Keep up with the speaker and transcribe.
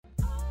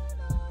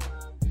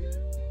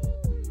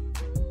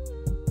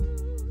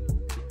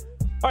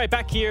All right,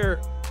 back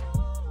here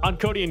on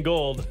Cody and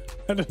Gold.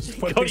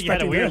 Cody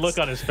had a weird look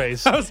on his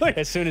face. I was like,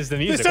 as soon as the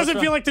music. This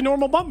doesn't feel like the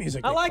normal bump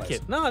music. I like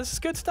it. No, this is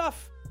good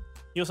stuff.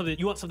 You want something?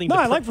 You want something? No,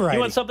 I like variety.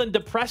 You want something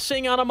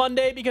depressing on a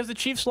Monday because the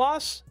Chiefs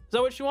lost? Is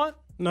that what you want?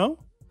 No.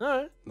 All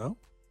right. No.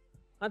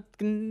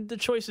 The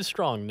choice is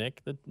strong,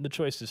 Nick. The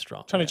choice is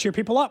strong. Trying to cheer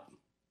people up.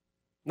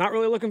 Not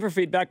really looking for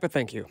feedback, but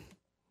thank you.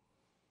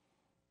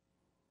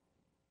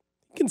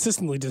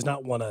 Consistently does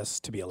not want us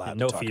to be allowed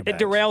no to talk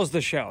feedback. It derails the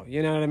show.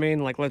 You know what I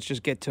mean? Like, let's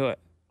just get to it.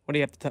 What do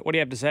you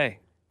have to say?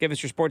 Give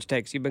us your sports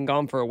takes. You've been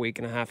gone for a week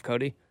and a half,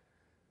 Cody.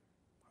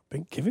 I've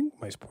been giving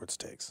my sports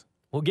takes.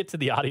 We'll get to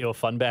the audio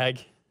fun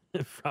bag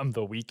from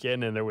the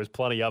weekend, and there was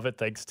plenty of it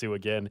thanks to,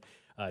 again,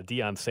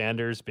 Deion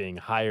Sanders being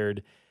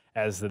hired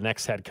as the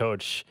next head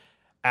coach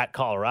at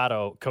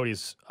Colorado,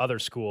 Cody's other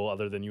school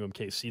other than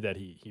UMKC that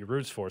he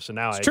roots for. So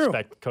now I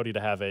expect Cody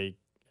to have a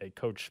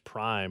Coach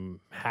Prime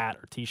hat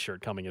or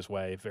T-shirt coming his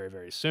way very,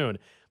 very soon.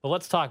 But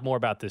let's talk more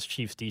about this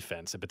Chiefs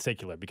defense in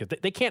particular because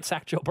they can't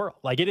sack Joe Burrow.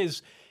 Like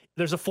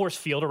there's a force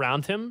field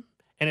around him,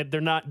 and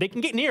they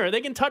can get near, they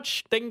can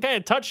touch, they can kind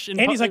of touch.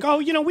 And he's like,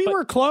 we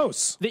were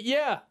close.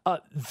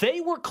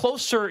 They were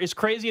closer, as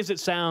crazy as it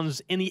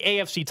sounds, in the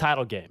AFC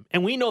title game.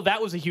 And we know that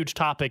was a huge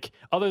topic,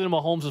 other than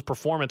Mahomes'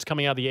 performance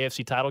coming out of the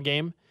AFC title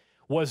game,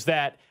 was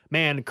that,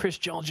 man, Chris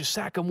Jones, just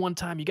sack him one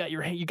time. You got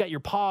your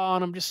paw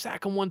on him, just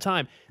sack him one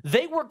time.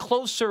 They were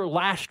closer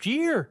last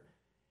year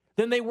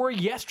than they were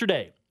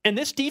yesterday. And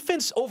this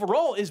defense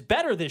overall is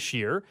better this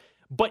year.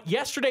 But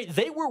yesterday,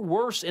 they were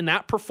worse in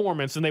that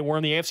performance than they were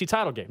in the AFC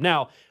title game.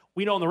 Now,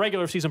 we know in the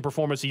regular season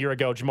performance a year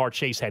ago, Jamar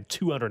Chase had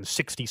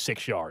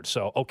 266 yards.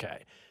 So,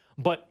 okay.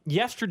 But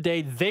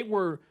yesterday, they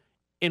were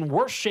in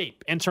worse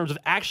shape in terms of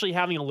actually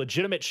having a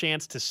legitimate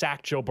chance to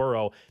sack Joe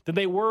Burrow than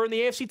they were in the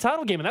AFC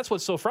title game. And that's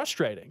what's so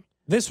frustrating.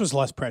 This was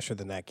less pressure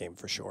than that game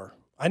for sure.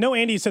 I know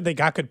Andy said they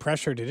got good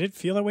pressure. Did it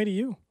feel that way to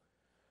you?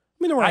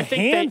 I mean, there were a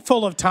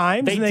handful of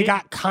times they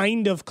got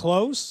kind of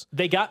close.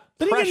 They got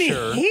pressure. They didn't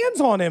get any hands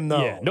on him,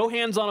 though. Yeah, no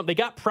hands on him. They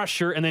got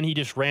pressure, and then he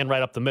just ran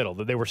right up the middle.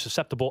 They were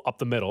susceptible up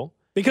the middle.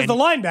 Because the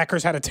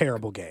linebackers had a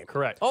terrible game.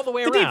 Correct. All the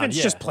way around. The defense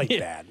just played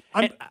bad.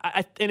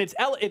 And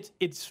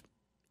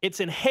it's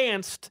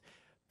enhanced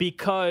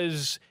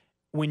because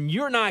when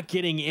you're not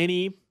getting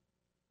any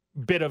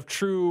bit of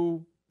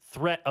true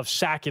threat of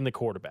sacking the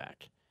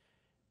quarterback,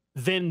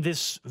 then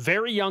this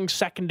very young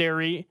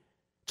secondary,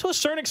 to a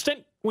certain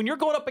extent, when you're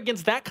going up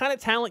against that kind of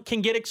talent,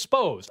 can get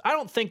exposed. I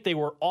don't think they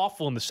were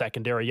awful in the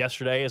secondary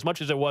yesterday as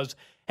much as it was,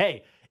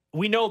 hey,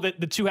 we know that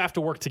the two have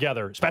to work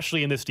together,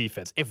 especially in this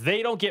defense. If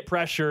they don't get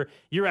pressure,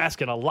 you're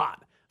asking a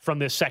lot from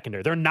this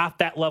secondary. They're not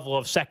that level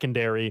of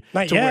secondary.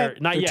 Not yet.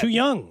 They're too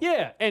young.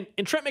 Yeah, and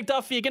Trent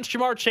McDuffie against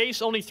Jamar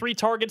Chase, only 3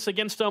 targets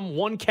against him,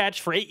 1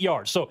 catch for 8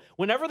 yards. So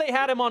whenever they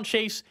had him on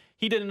Chase,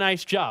 he did a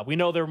nice job. We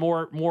know there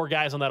are more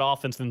guys on that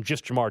offense than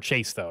just Jamar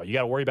Chase, though. You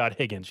got to worry about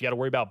Higgins. You got to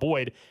worry about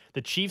Boyd.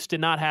 The Chiefs did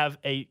not have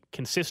a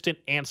consistent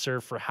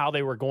answer for how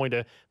they were going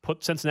to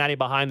put Cincinnati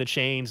behind the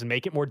chains and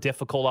make it more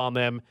difficult on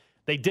them.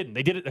 They didn't.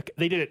 They did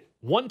it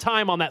one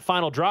time on that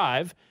final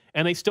drive,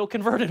 and they still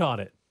converted on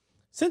it.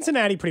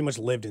 Cincinnati pretty much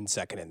lived in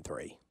 2nd and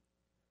 3.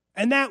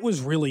 And that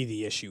was really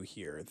the issue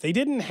here. They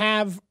didn't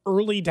have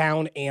early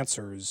down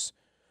answers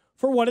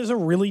for what is a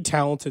really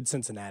talented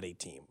Cincinnati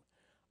team.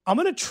 I'm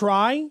going to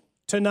try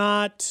to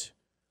not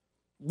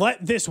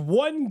let this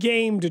one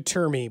game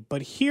deter me,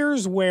 but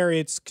here's where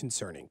it's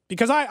concerning.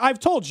 Because I've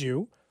told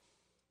you,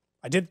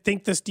 I did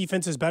think this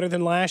defense is better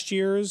than last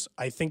year's.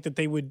 I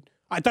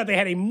thought they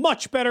had a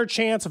much better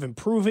chance of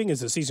improving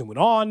as the season went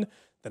on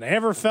than I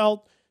ever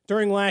felt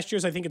during last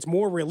year's. I think it's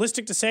more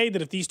realistic to say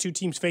that if these two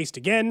teams faced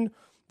again,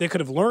 they could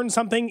have learned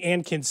something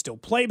and can still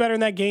play better in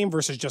that game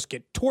versus just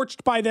get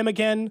torched by them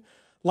again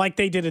like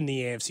they did in the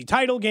AFC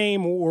title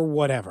game or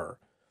whatever.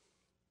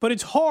 But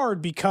it's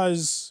hard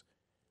because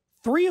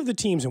 3 of the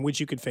teams in which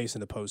you could face in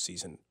the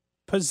postseason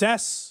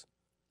possess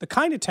the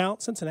kind of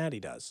talent Cincinnati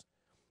does,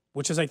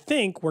 which is, I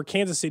think, where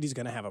Kansas City's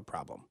going to have a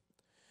problem.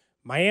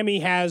 Miami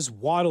has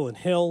Waddle and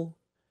Hill.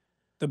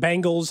 The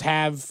Bengals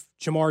have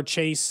Jamar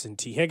Chase and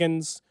T.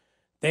 Higgins.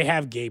 They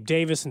have Gabe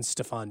Davis and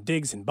Stephon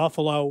Diggs in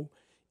Buffalo.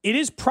 It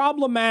is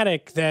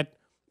problematic that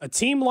a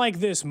team like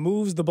this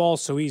moves the ball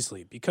so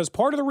easily because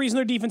part of the reason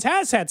their defense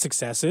has had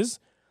success is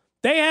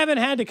they haven't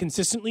had to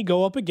consistently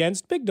go up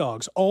against big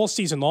dogs all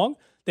season long.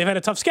 They've had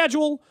a tough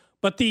schedule,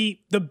 but the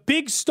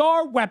big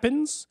star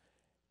weapons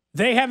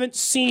they haven't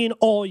seen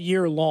all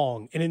year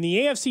long. And in the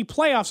AFC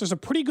playoffs, there's a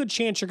pretty good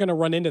chance you're going to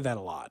run into that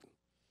a lot.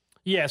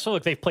 Yeah, so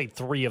look, they've played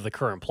 3 of the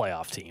current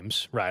playoff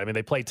teams, right? I mean,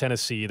 they played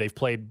Tennessee, they've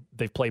played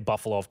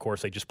Buffalo, of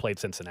course. They just played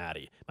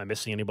Cincinnati. Am I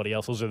missing anybody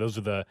else? Those are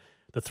the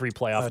 3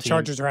 playoff teams.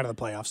 Chargers are out of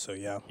the playoffs, so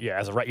yeah. Yeah,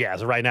 as of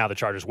right now, the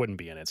Chargers wouldn't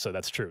be in it, so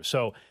that's true.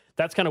 So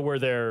that's kind of where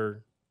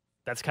they're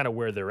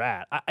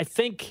at. I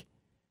think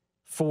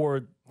for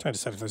I'm trying to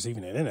decide if there's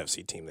even an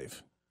NFC team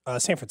they've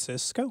San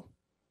Francisco.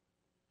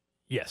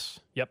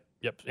 Yes. Yep.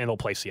 And they'll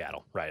play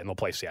Seattle, right? And they'll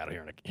play Seattle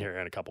here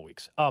in a couple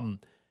weeks.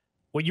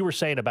 What you were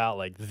saying about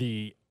like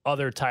the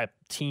other type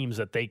teams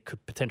that they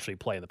could potentially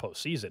play in the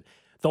postseason,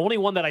 The only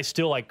one that I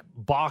still like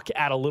balk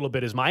at a little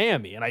bit is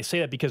Miami. And I say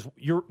that because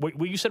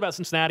what you said about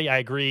Cincinnati, I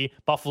agree.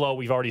 Buffalo,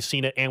 we've already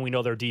seen it, and we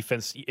know their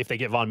defense, if they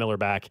get Von Miller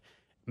back,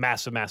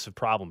 massive, massive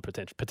problem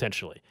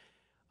potentially.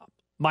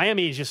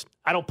 Miami is just,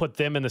 I don't put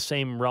them in the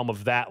same realm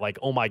of that. Like,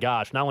 oh my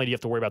gosh, not only do you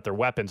have to worry about their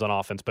weapons on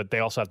offense, but they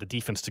also have the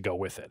defense to go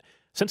with it.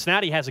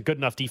 Cincinnati has a good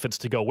enough defense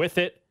to go with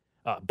it.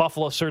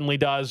 Buffalo certainly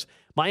does.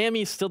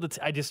 Miami is still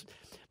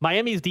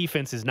Miami's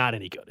defense is not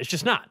any good. It's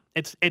just not.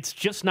 It's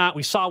just not.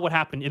 We saw what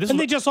happened.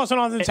 They just lost an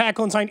offensive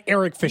tackle and signed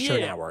Eric Fisher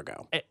an hour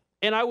ago.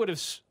 And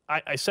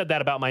I said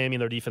that about Miami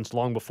and their defense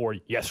long before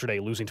yesterday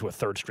losing to a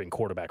third-string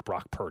quarterback,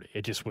 Brock Purdy.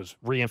 It just was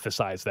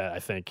reemphasized that, I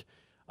think.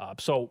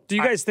 Do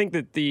you guys think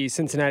that the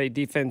Cincinnati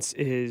defense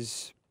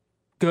is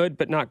good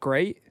but not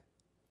great?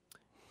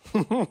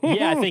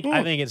 Yeah,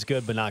 I think it's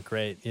good but not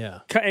great. Yeah.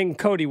 And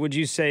Cody, would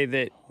you say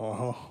that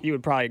you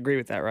would probably agree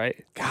with that,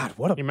 right? God,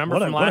 what a you remember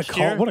from last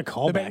year? What a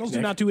callback. The Bengals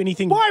do not do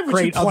anything Why would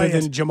great you play other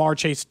than it? Jamar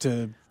Chase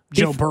to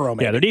Joe Burrow.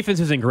 Maybe. Yeah, their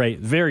defense isn't great.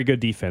 Very good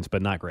defense,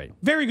 but not great.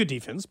 Very good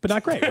defense, but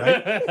not great,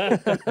 right?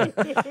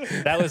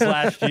 That was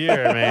last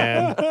year,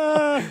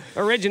 man.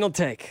 Original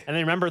take. And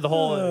then remember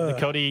the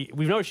Cody.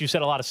 We've noticed you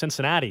said a lot of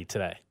Cincinnati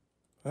today.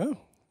 Oh,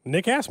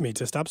 Nick asked me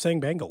to stop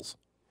saying Bengals.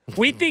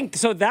 We think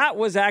so. That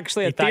was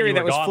actually a He thought theory you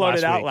that were was gone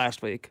floated last out week.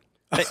 last week.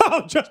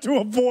 Oh, just to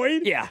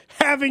avoid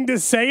having to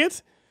say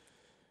it?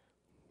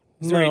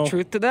 Is there any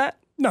truth to that?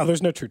 No,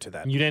 there's no truth to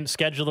that. You didn't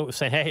schedule it.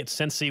 Say, hey, it's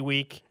Cincy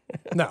week.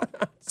 No.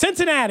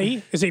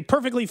 Cincinnati is a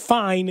perfectly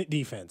fine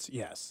defense,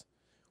 yes.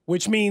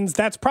 Which means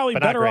that's probably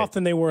But not better great. off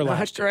than they were last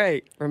That's year.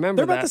 great. Remember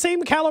They're that. about the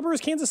same caliber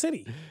as Kansas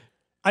City.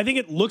 I think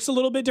it looks a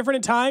little bit different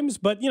at times,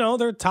 but,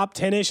 they're top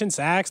 10-ish in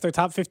sacks. They're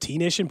top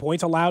 15-ish in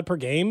points allowed per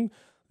game.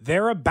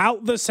 They're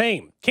about the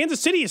same. Kansas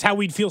City is how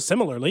we'd feel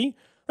similarly.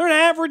 They're an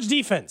average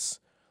defense.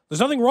 There's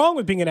nothing wrong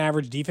with being an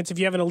average defense if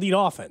you have an elite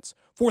offense.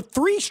 For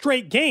 3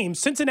 straight games,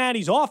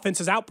 Cincinnati's offense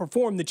has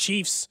outperformed the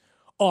Chiefs'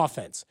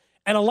 offense.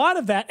 And a lot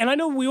of that, and I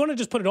know we want to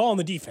just put it all on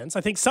the defense.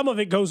 I think some of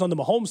it goes on the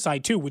Mahomes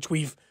side too, which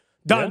we've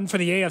done for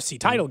the AFC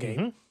title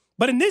game.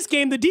 But in this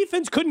game, the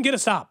defense couldn't get a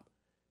stop.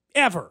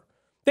 Ever.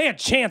 They had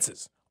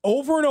chances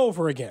over and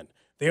over again.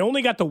 They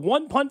only got the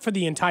 1 punt for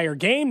the entire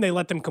game. They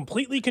let them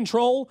completely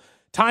control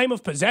time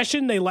of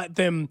possession. They let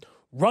them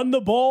run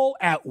the ball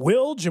at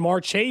will.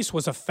 Jamar Chase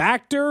was a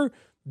factor.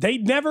 They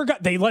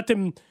let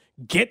them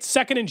get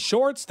second and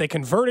shorts. They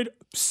converted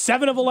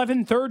 7 of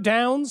 11 third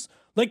downs.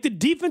 Like, the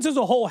defense as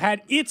a whole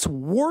had its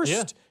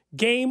worst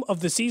game of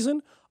the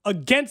season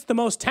against the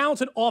most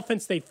talented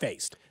offense they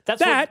faced.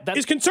 That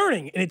is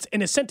concerning, and it's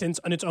in a sentence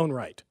on its own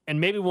right.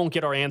 And maybe we won't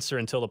get our answer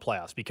until the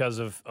playoffs because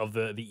of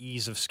the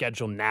ease of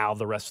schedule now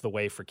the rest of the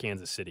way for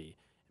Kansas City.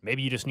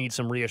 Maybe you just need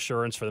some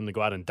reassurance for them to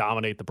go out and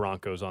dominate the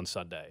Broncos on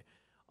Sunday.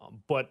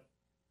 But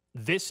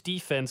this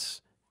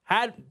defense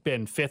had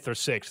been 5th or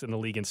 6th in the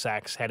league in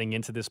sacks heading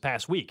into this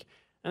past week.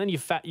 And then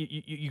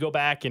you go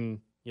back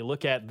and you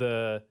look at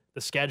the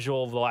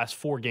schedule of the last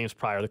 4 games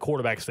prior, the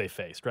quarterbacks they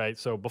faced, right?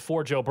 So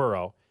before Joe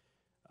Burrow,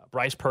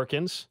 Bryce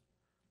Perkins,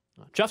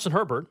 Justin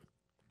Herbert,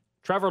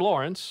 Trevor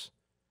Lawrence,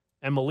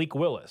 and Malik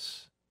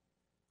Willis.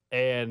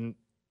 And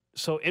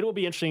so it will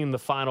be interesting in the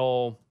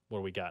final, what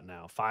do we got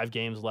now? 5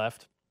 games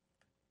left,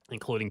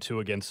 including 2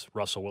 against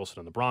Russell Wilson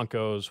and the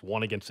Broncos,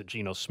 1 against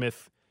Geno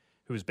Smith,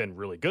 who's been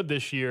really good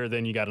this year.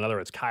 Then you got another,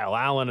 it's Kyle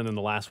Allen, and then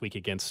the last week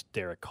against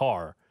Derek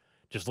Carr.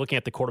 Just looking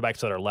at the quarterbacks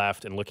that are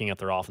left and looking at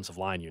their offensive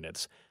line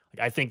units,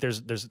 I think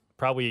there's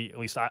probably, at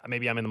least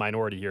maybe I'm in the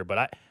minority here,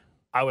 but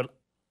I would,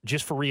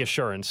 just for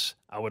reassurance,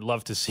 I would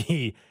love to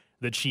see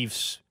the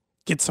Chiefs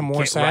get some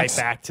more get sacks.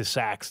 right back to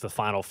sacks the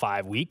final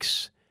 5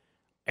 weeks.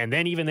 And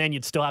then even then,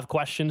 you'd still have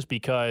questions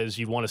because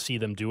you'd want to see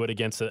them do it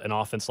against an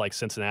offense like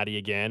Cincinnati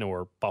again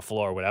or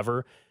Buffalo or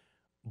whatever.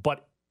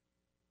 But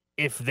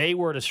if they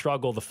were to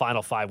struggle the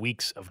final 5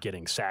 weeks of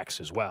getting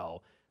sacks as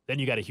well, then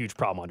you got a huge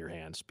problem on your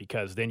hands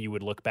because then you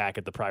would look back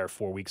at the prior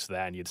 4 weeks of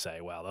that and you'd say,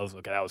 well, that was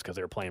because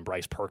they were playing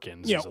Bryce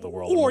Perkins of the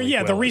world. Or,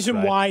 Malik the Willis, reason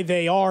right? why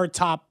they were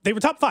top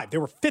 5. They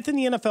were 5th in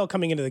the NFL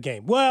coming into the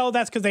game. Well,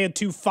 that's because they had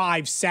 2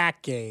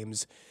 5-sack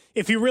games.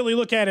 If you really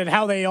look at it,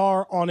 how they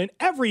are on an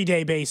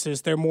everyday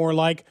basis, they're more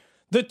like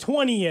the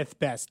 20th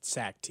best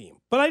sack team.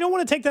 But I don't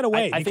want to take that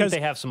away. I because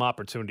think they have some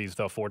opportunities,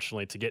 though,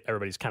 fortunately, to get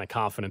everybody's kind of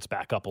confidence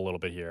back up a little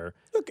bit here.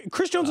 Look,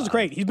 Chris Jones is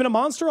great. He's been a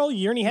monster all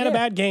year, and he had a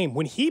bad game.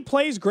 When he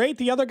plays great,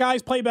 the other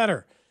guys play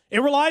better.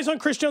 It relies on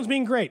Chris Jones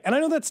being great. And I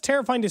know that's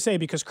terrifying to say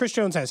because Chris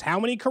Jones has how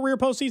many career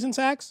postseason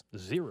sacks?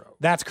 0.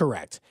 That's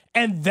correct.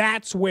 And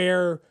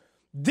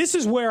this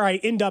is where I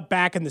end up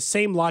back in the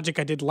same logic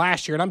I did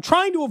last year. And I'm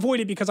trying to avoid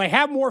it because I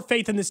have more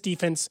faith in this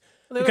defense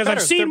because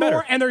I've seen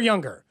more and they're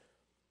younger.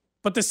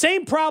 But the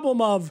same problem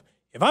of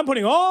if I'm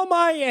putting all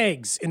my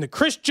eggs in the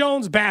Chris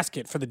Jones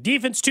basket for the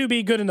defense to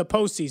be good in the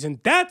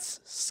postseason,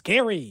 that's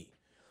scary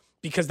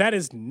because that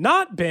has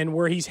not been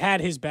where he's had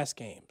his best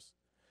games.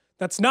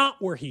 That's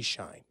not where he's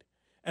shined.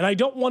 And I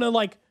don't want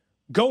to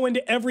go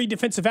into every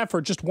defensive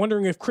effort just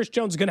wondering if Chris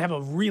Jones is going to have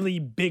a really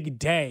big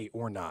day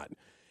or not.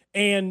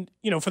 And,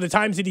 for the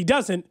times that he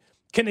doesn't,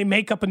 Can they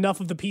make up enough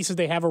of the pieces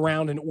they have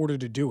around in order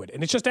to do it?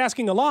 And it's just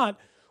asking a lot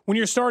when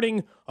you're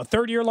starting a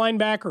third-year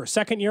linebacker, a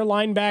second-year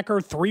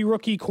linebacker, 3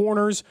 rookie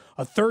corners,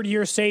 a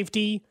third-year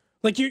safety.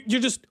 Like,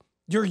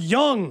 you're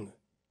young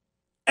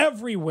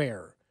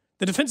everywhere.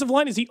 The defensive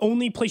line is the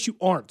only place you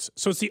aren't.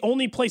 So it's the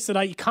only place that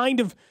I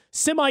kind of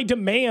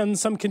semi-demand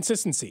some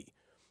consistency.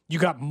 You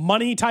got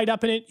money tied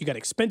up in it. You got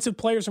expensive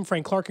players in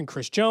Frank Clark and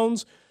Chris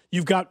Jones.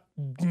 You've got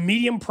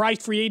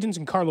medium-priced free agents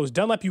in Carlos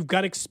Dunlap. You've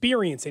got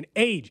experience and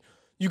age.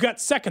 You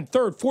got second,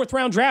 third,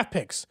 fourth-round draft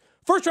picks,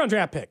 first-round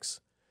draft picks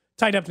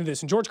tied up into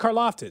this. And George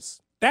Karlaftis,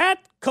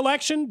 that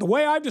collection, the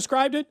way I've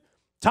described it,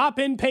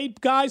 top-end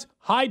paid guys,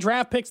 high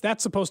draft picks,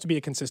 that's supposed to be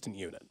a consistent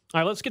unit.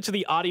 All right, let's get to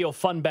the audio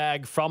fun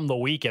bag from the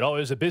weekend. Oh, it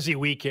was a busy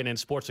weekend in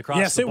sports across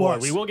the board. Yes, it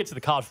was. We will get to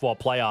the college football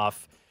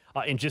playoff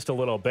in just a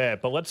little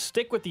bit, but let's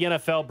stick with the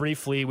NFL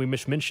briefly. We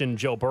mentioned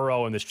Joe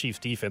Burrow and this Chiefs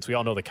defense. We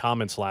all know the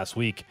comments last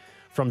week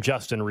from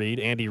Justin Reed.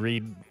 Andy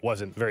Reid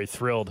wasn't very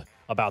thrilled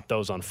about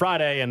those on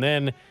Friday, and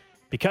then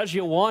because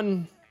you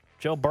won,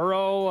 Joe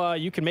Burrow,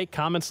 you can make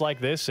comments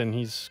like this, and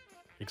he's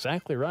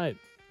exactly right.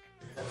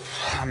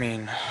 I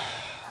mean,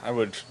 I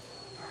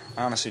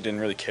honestly didn't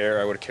really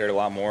care. I would have cared a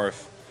lot more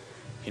if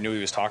he knew what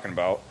he was talking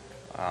about.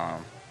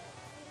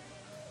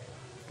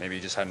 Maybe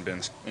he just hadn't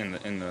been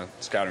in the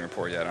scouting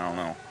report yet. I don't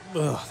know.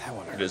 Ugh, that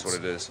one hurts. It is what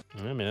it is.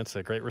 I mean, it's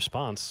a great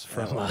response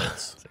from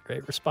it's a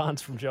great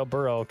response from Joe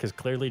Burrow because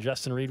clearly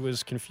Justin Reed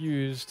was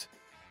confused.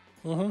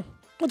 Well,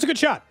 it's a good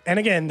shot. And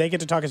again, they get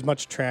to talk as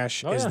much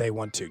trash as they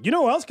want to. You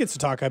know who else gets to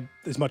talk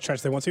as much trash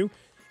as they want to?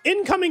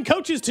 Incoming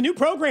coaches to new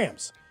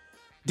programs.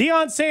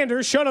 Deion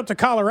Sanders showed up to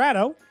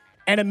Colorado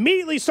and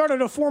immediately started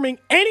informing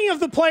any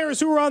of the players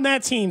who were on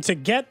that team to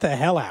get the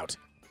hell out.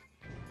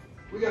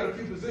 We got a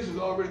few positions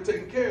already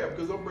taken care of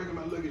because I'm bringing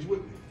my luggage with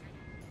me.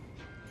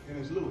 And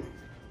it's Louis.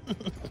 I'm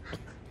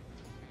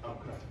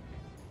coming.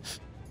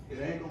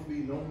 It ain't gonna be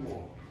no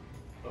more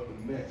of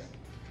a mess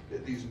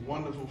that these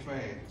wonderful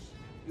fans,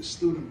 the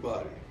student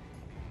body,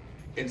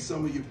 and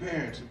some of your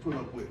parents have put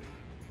up with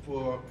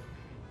for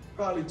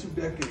probably 2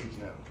 decades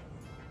now.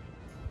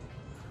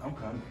 I'm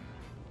coming.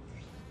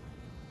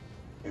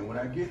 And when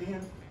I get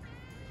here,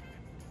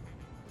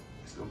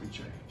 it's gonna be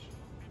changed.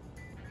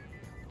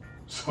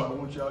 So I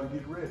want y'all to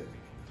get ready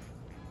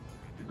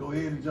to go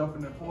ahead and jump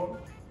in that portal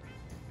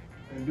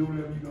and do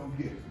whatever you're gonna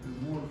get. Because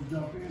the more you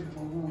jump in, the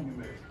more room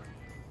you make.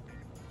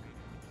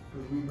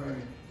 Because we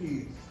bring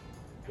kids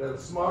that are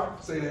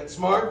smart, say that,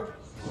 smart,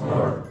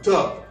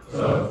 tough.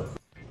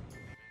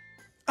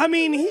 I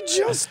mean,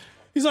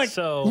 he's like,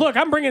 look,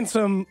 I'm bringing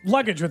some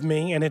luggage with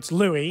me, and it's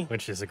Louis.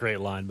 Which is a great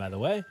line, by the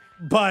way.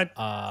 But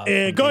go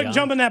ahead and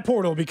jump in that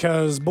portal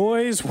because,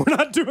 boys, we're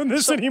not doing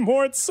this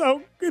anymore. It's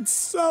so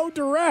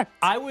direct.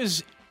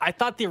 I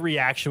thought the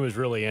reaction was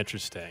really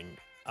interesting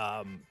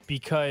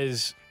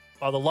because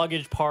of the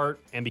luggage part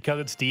and because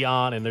it's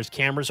Deion and there's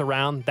cameras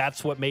around,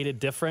 that's what made it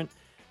different.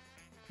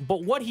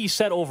 But what he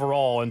said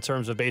overall in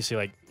terms of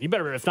basically like, you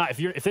better, if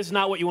this is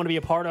not what you want to be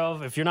a part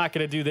of, if you're not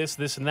going to do this,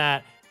 this, and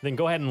that, then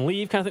go ahead and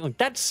leave kind of thing. Like,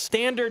 that's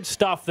standard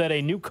stuff that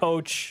a new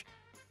coach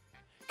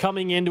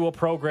coming into a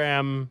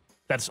program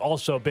that's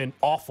also been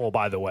awful,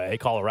 by the way,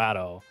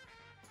 Colorado,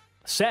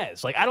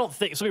 says. Like, I don't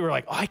think, some people were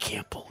like, oh, I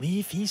can't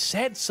believe he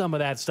said some of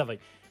that stuff.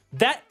 Like,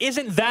 that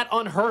isn't that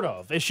unheard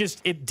of. It's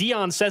just,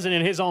 Deion says it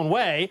in his own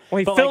way. Well,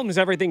 he films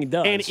everything he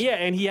does.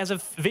 And he has a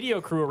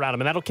video crew around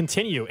him, and that'll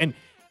continue. And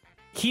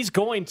he's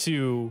going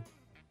to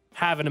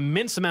have an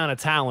immense amount of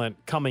talent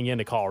coming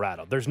into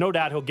Colorado. There's no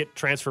doubt he'll get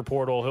transfer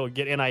portal, he'll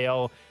get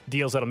NIL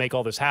deals that'll make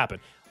all this happen.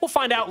 We'll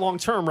find out long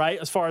term, right,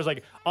 as far as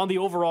like on the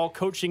overall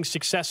coaching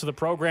success of the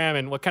program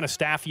and what kind of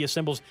staff he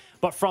assembles.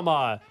 But from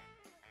a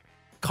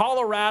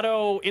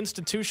Colorado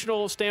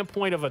institutional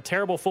standpoint of a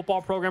terrible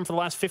football program for the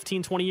last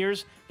 15, 20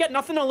 years, you got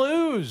nothing to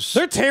lose.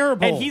 They're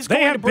terrible. And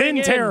they have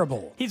been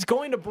terrible. He's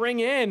going to bring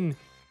in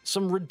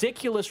some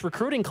ridiculous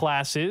recruiting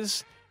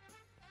classes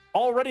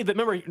already.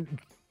 Remember,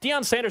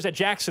 Deion Sanders at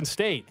Jackson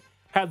State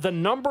had the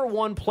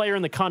 #1 player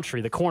in the country,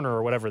 the corner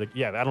or whatever. I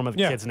don't know the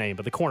kid's name,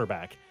 but the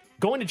cornerback.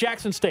 Going to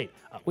Jackson State.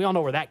 We all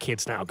know where that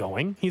kid's now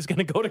going. He's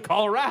going to go to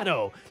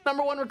Colorado.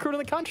 #1 recruit in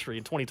the country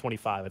in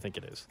 2025, I think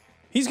it is.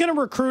 He's going to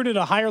recruit at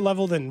a higher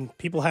level than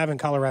people have in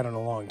Colorado in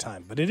a long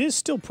time, but it is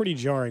still pretty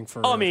jarring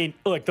for. Oh, I mean,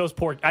 look,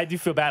 I do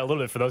feel bad a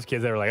little bit for those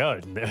kids that are like,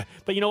 oh,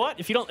 but you know what?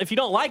 If you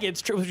don't like it,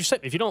 it's true what you said.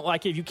 If you don't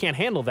like it, if you can't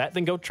handle that,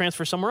 then go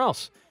transfer somewhere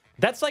else.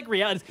 That's like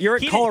reality. You're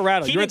at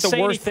Colorado. You're at the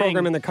worst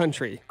program in the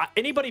country.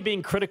 Anybody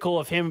being critical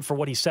of him for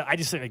what he said, I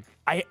just think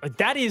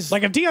that is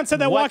like if Deion said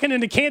that walking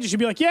into Kansas, you'd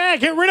be like, yeah,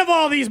 get rid of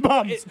all these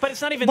bums. But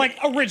it's not even like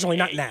originally,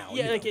 not now.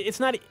 Yeah, like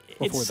it's not.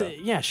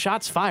 It's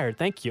shots fired.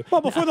 Thank you.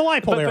 Well, before the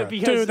Leipold era,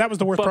 dude, that was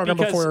the worst program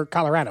before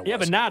Colorado was. Yeah,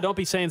 but now don't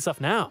be saying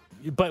stuff now.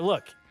 But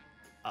look,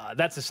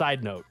 that's a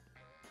side note.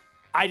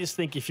 I just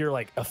think if you're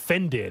like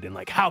offended and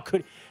like how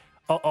could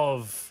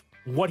of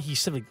what he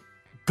said. Like,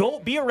 go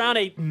be around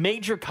a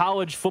major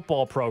college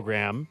football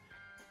program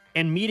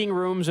and meeting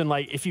rooms and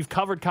like if you've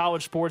covered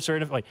college sports or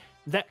anything like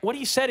that, what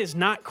he said is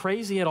not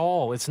crazy at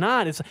all. It's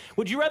not.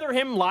 Would you rather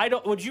him lie?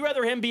 Would you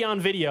rather him be on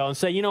video and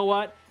say, you know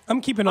what?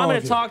 I'm keeping I'm all going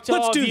of to you. talk to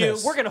Let's all do of you.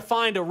 this. We're going to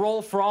find a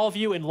role for all of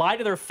you and lie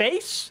to their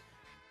face.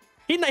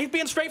 He's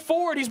being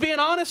straightforward. He's being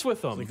honest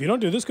with them. If you don't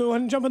do this, go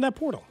ahead and jump in that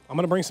portal. I'm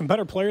going to bring some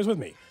better players with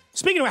me.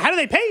 Speaking of, how do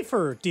they pay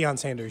for Deion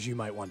Sanders, you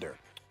might wonder?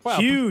 Well,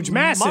 Huge,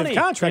 massive money.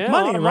 contract, Yeah, a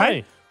money, lot of right?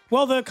 money.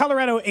 Well, the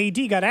Colorado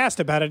AD got asked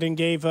about it and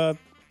gave an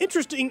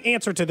interesting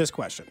answer to this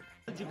question.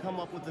 How did you come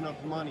up with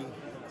enough money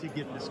to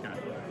get this guy?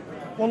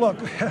 Well, look,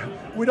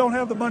 we don't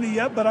have the money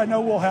yet, but I know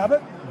we'll have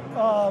it.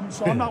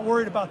 So I'm not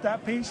worried about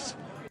that piece.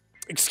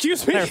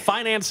 Excuse me? They're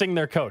financing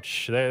their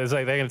coach. They're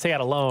going to take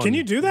out a loan. Can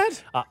you do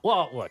that?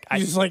 Well, look.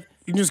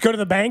 You can just go to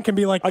the bank and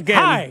be like, Again,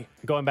 hi.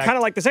 Going back, Kind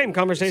of like the same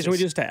conversation we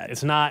just had.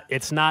 It's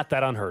not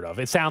that unheard of.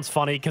 It sounds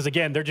funny because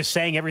again, they're just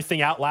saying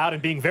everything out loud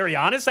and being very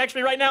honest.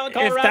 Actually, right now in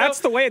Colorado, If that's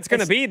the way it's going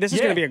to be, this is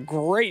going to be a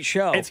great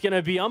show. It's going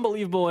to be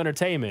unbelievable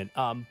entertainment.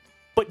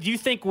 But do you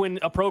think when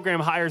a program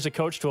hires a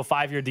coach to a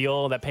 5-year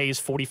deal that pays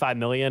 $45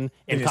 million in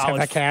They just have college,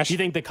 that cash? do you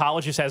think the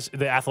college just has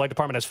the athletic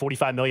department has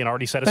 $45 million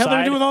already set What the hell aside?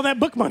 are they doing with all that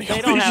book money They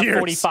all don't these have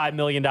years? $45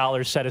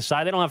 million set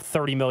aside. They don't have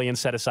 $30 million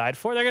set aside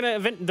for.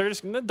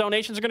 The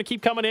donations are going to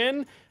keep coming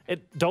in.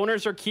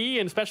 Donors are key,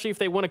 and especially if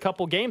they win a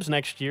couple games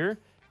next year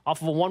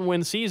off of a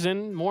 1-win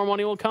season, more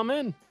money will come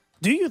in.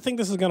 Do you think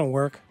this is going to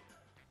work?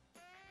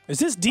 Is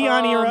this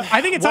Deion era?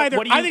 I think it's either.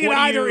 I think it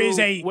either is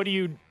a. What do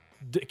you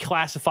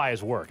classify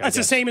as work? That's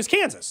the same as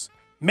Kansas.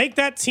 Make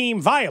that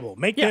team viable.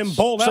 Make Yes. them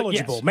bowl So,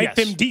 eligible. yes, Make yes.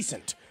 them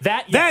decent.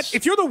 Yes.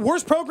 If you're the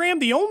worst program,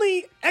 the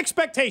only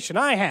expectation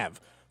I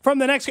have from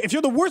the next, if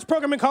you're the worst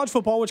program in college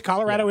football, which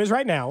Colorado is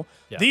right now,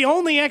 the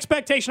only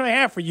expectation I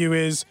have for you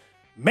is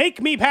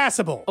make me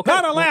passable,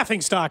 not a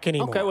laughing stock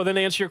anymore. Okay, well, then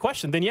to answer your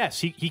question, then yes,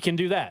 he can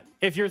do that.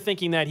 If you're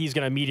thinking that he's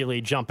going to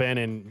immediately jump in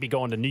and be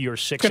going to New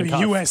Year's Six, It's going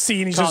to be USC,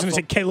 and he's just going to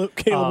say Caleb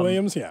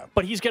Williams. Yeah,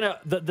 but he's going to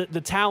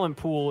the talent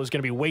pool is going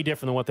to be way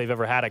different than what they've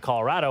ever had at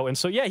Colorado, and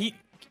so yeah,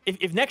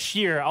 If next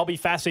year, I'll be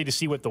fascinated to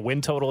see what the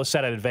win total is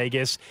set at in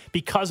Vegas.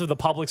 Because of the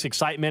public's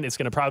excitement, it's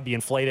going to probably be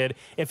inflated.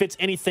 If it's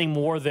anything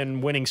more than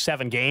winning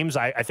 7 games,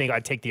 I think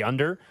I'd take the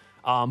under.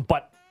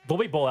 But they'll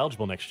be bowl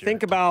eligible next year.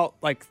 Think about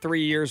like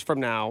 3 years from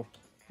now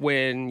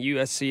when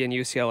USC and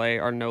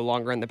UCLA are no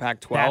longer in the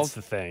Pac-12. That's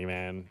the thing,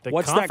 man.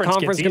 What's that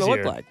conference going to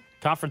look like?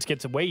 Conference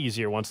gets way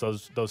easier once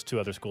those 2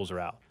 other schools are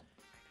out.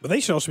 but they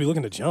should also be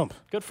looking to jump.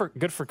 Good for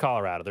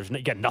Colorado.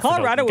 You got nothing.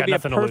 Colorado would be a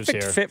to lose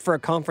perfect here. fit for a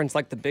conference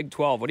like the Big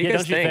 12. What do you Yeah,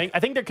 guys don't you think? think? I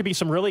think there could be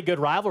some really good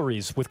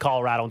rivalries with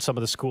Colorado and some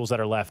of the schools that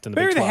are left in the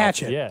Bury Big the 12.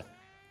 hatchet. Yeah, I think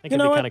You it'd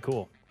know be what? kind of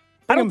cool.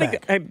 I don't Bring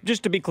think, 'em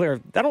just to be clear,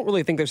 I don't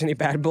really think there's any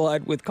bad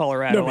blood with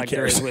Colorado Nobody like there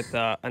cares. is with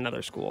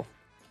another school.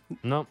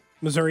 No,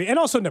 Missouri, and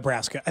also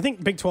Nebraska. I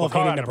think Big 12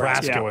 Colorado, hating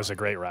Nebraska. Nebraska was a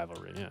great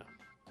rivalry.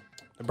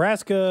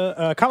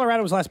 Yeah.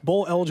 Colorado was last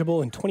bowl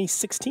eligible in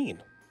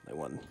 2016. They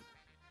won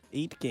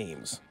 8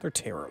 games. They're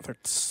terrible. They're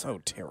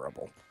so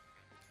terrible.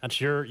 That's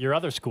your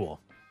other school.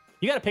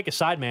 You got to pick a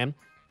side, man.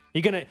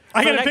 You're gonna.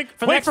 I got to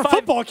pick. Wait for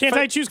football. Can't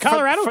I choose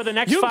Colorado? for the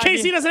next UMKC 5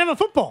 years? doesn't have a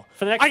football.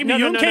 For the next, I can be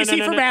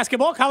UMKC for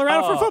basketball,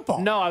 Colorado for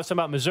football. No, I was talking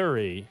about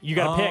Missouri. You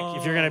got to pick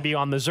if you're going to be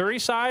on Missouri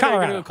side or you're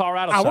going to go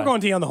Colorado side. We're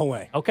going Deion the whole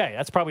way. Okay,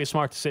 that's probably a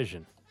smart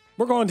decision.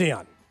 We're going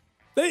Deion.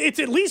 It's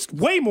at least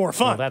way more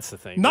fun. Well, that's the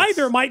thing.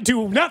 Neither might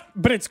do enough,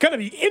 but it's going to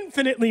be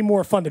infinitely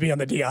more fun to be on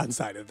the Deion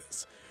side of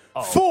this.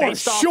 For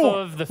based off sure.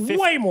 of the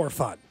Way more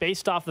fun.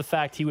 Based off the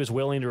fact he was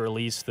willing to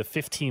release the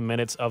 15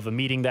 minutes of the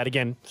meeting that,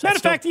 again... Matter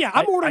of fact,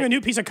 I'm ordering a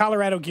new piece of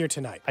Colorado gear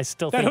tonight. I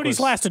still that think hoodie's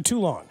lasted too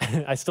long.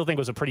 I still think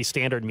it was a pretty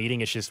standard meeting.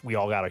 It's just we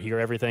all got to hear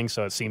everything,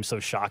 so it seems so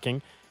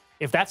shocking.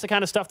 If that's the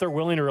kind of stuff they're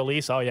willing to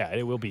release, oh, yeah,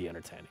 it will be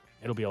entertaining.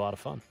 It'll be a lot of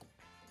fun.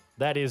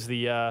 That is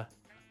the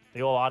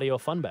old audio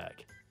fun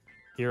bag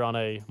here on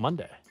a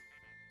Monday.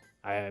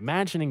 I'm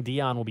imagining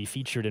Deion will be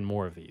featured in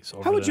more of these.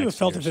 How would you have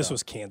felt if this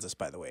was Kansas,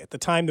 by the way, at the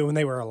time when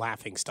they were a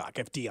laughing stock,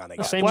 if Deion had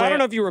gotten Well, I don't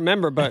know if you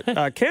remember,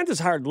 but Kansas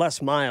hired Les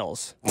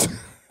Miles.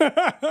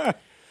 Did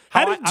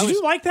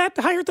you like that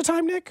hire at the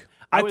time, Nick?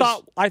 I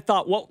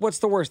thought, what's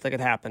the worst that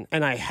could happen?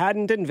 And I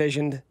hadn't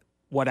envisioned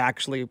what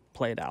actually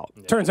played out.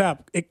 Turns out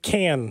it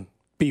can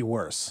be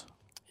worse.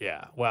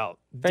 Yeah, well...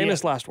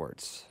 Famous last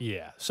words.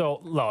 Yeah. So,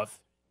 love,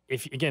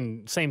 if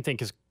again, same thing,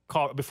 because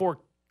before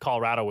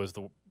Colorado was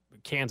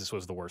Kansas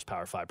was the worst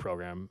Power 5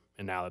 program,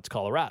 and now it's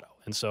Colorado.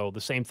 And so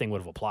the same thing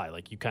would have applied.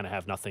 Like, you kind of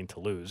have nothing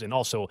to lose. And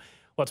also,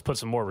 let's put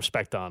some more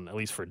respect on, at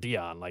least for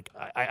Deion. Like,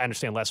 I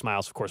understand Les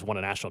Miles, of course, won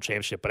a national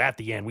championship, but at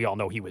the end, we all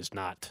know he was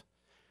not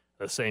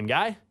the same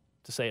guy,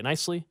 to say it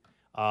nicely,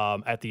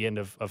 at the end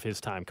of his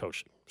time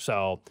coaching.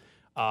 So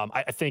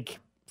I think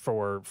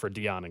for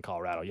Deion in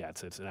Colorado, yeah,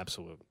 it's an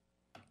absolute...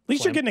 At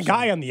least you're getting a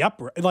guy on the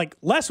up. Like,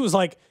 Les was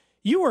like,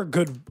 you were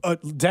good a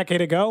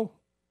decade ago,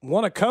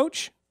 want a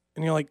coach?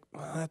 And you're like,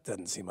 well, that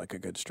doesn't seem like a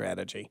good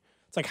strategy.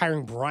 It's like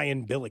hiring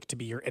Brian Billick to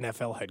be your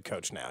NFL head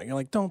coach now. You're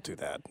like, don't do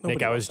that.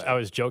 Nick, I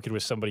was joking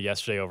with somebody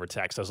yesterday over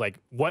text. I was like,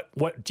 what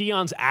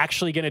Deion's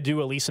actually going to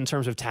do, at least in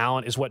terms of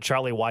talent, is what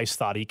Charlie Weiss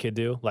thought he could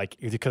do, like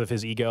because of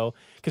his ego.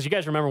 Because you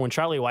guys remember when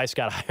Charlie Weiss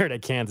got hired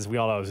at Kansas, we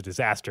all know it was a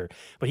disaster.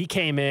 But he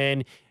came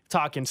in,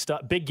 talking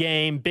stuff, big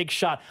game, big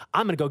shot.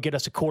 I'm going to go get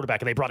us a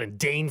quarterback. And they brought in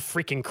Dane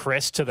freaking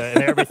Chris and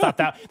everybody thought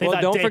that.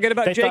 Don't forget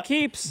about Jake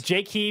Heaps.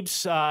 Jake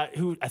Heaps,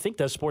 who I think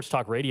does sports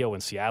talk radio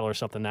in Seattle or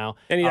something now.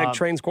 And he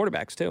trains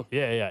quarterbacks too.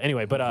 Yeah.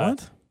 Anyway, but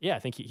what? Yeah, I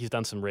think he's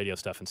done some radio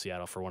stuff in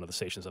Seattle for one of the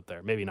stations up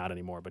there. Maybe not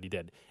anymore, but he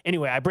did.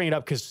 Anyway, I bring it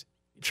up because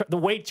the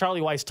way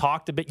Charlie Weiss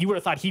talked a bit, you would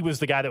have thought he was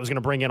the guy that was going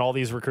to bring in all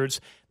these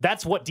recruits.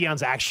 That's what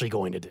Deion's actually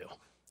going to do.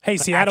 Hey,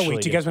 Seattle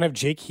Week, do you guys want to have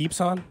Jake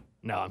Heaps on?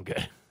 No, I'm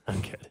good.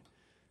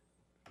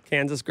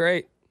 Kansas,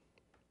 great.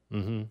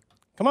 Mm-hmm.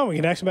 Come on, we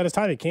can ask him about his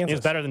time at Kansas.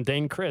 He's better than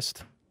Dane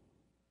Christ.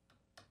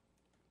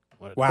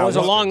 Wow. There's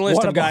a long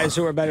list of guys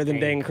who are better than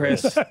Dane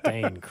Christ.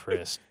 Dane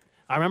Christ.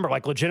 I remember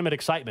legitimate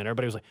excitement.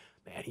 Everybody was like,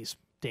 man,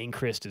 Dane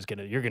Christ is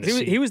you're gonna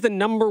see. He was the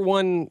number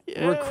one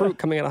recruit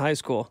coming out of high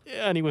school.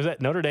 Yeah, and he was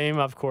at Notre Dame,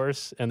 of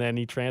course, and then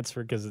he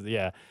transferred because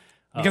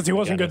he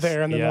wasn't good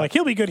there, and then they're like,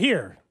 he'll be good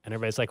here. And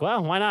everybody's like,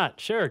 well, why not?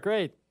 Sure,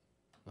 great.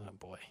 Oh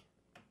boy.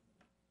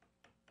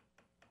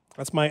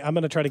 I'm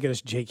going to try to get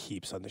us Jake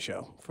Heaps on the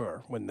show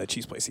for when the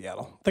Chiefs play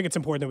Seattle. I think it's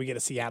important that we get a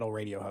Seattle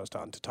radio host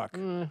on to talk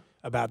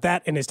about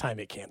that and his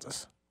time at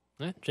Kansas.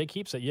 Yeah, Jake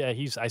Heaps. Yeah,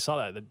 I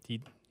saw that he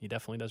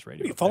definitely does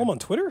radio. You follow him on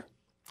Twitter?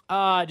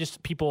 Just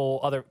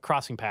other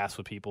crossing paths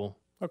with people.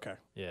 Okay.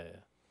 Yeah.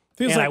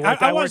 Feels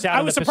like I was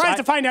surprised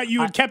to find out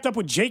you had kept up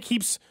with Jake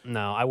Heaps'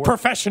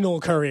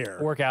 professional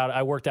career.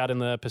 I worked out in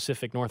the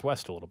Pacific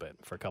Northwest a little bit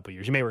for a couple of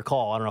years. You may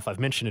recall. I don't know if I've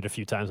mentioned it a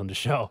few times on the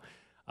show.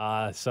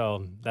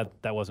 So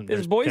that wasn't.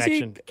 Is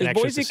Boise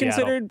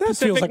considered that Pacific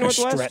feels like Northwest?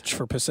 a stretch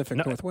for Pacific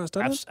Northwest,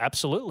 doesn't it?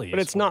 Absolutely. But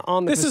it's not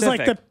on the Pacific.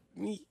 Pacific.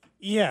 Is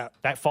like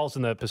that falls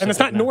in the Pacific. And it's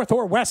not north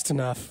or west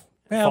enough.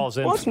 Falls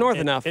in. Well, it's north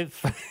enough.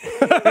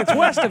 It's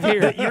west of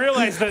here. You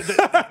realize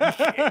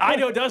that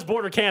Idaho does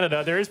border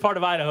Canada. There is part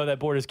of Idaho that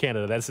borders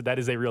Canada. That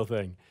is a real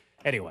thing.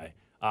 Anyway.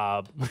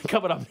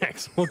 Coming up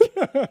next,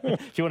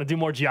 if you want to do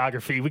more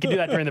geography, we can do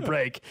that during the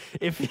break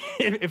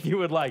if you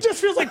would like. It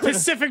just feels like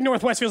Pacific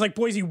Northwest feels like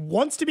Boise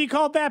wants to be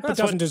called that, but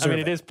doesn't deserve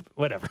it. It is,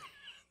 whatever.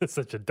 It's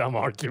such a dumb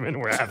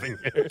argument we're having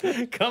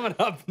here. Coming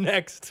up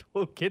next,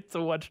 we'll get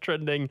to what's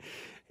trending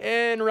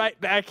and right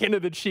back into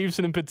the Chiefs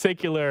and in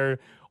particular,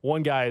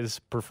 one guy's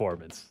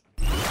performance.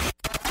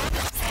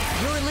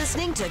 You're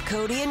listening to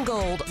Cody and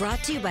Gold,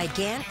 brought to you by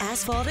Gann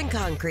Asphalt and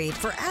Concrete.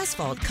 For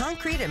asphalt,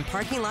 concrete, and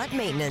parking lot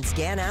maintenance,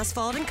 Gann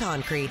Asphalt and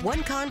Concrete.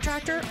 One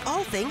contractor,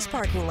 all things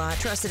parking lot.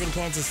 Trusted in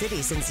Kansas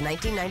City since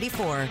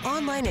 1994.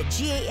 Online at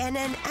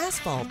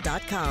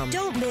GANNasphalt.com.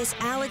 Don't miss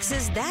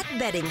Alex's That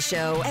Betting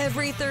Show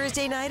every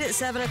Thursday night at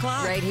 7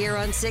 o'clock. Right here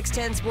on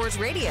 610 Sports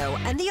Radio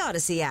and the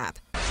Odyssey app.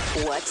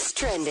 What's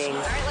trending?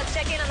 All right, let's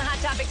check in on the hot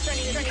topics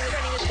trending.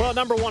 Well,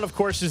 number one, of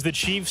course, is the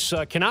Chiefs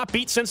cannot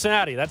beat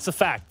Cincinnati. That's the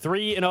fact.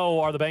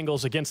 3-0 are the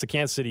Bengals against the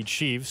Kansas City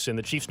Chiefs, and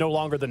the Chiefs no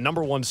longer the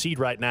number one seed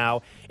right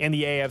now in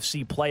the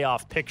AFC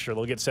playoff picture.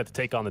 They'll get set to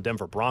take on the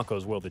Denver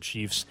Broncos, will the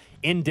Chiefs,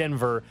 in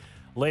Denver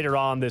later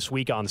on this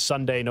week on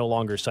Sunday. No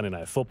longer Sunday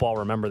Night Football.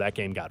 Remember, that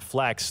game got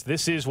flexed.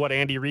 This is what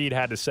Andy Reid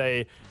had to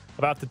say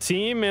about the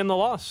team and the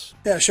loss.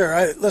 Yeah, sure.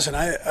 I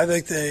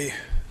think they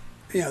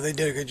did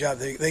a good job.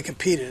 They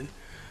competed.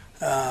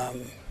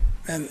 And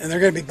they're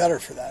going to be better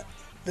for that.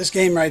 This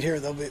game right here,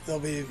 they'll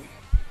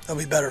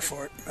be better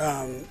for it.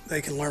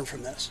 They can learn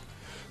from this,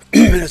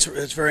 and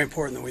it's very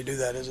important that we do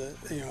that as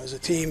a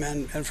team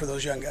and for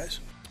those young guys.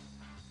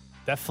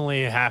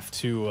 Definitely have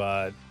to.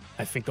 I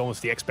think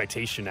almost the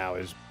expectation now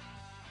is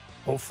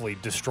hopefully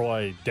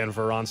destroy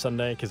Denver on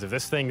Sunday, because if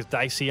this thing's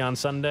dicey on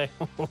Sunday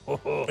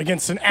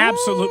against an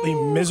absolutely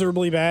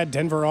miserably bad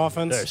Denver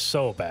offense, they're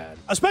so bad,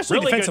 especially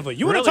really defensively.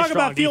 Good, you want really to talk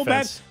about field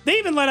bad? defense. They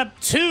even let up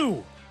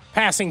 2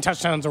 passing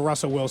touchdowns to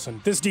Russell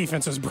Wilson. This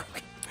defense is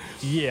broken.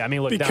 Yeah, I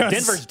mean, look, now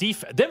Denver's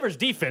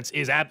defense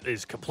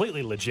is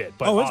completely legit,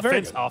 but it's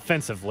very good.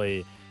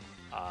 Offensively,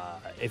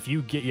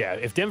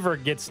 if Denver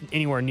gets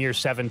anywhere near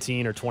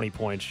 17 or 20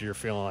 points, you're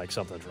feeling like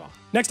something's wrong.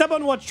 Next up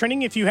on What's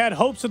Trending, if you had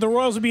hopes that the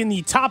Royals would be in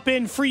the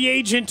top-end free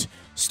agent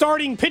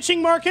starting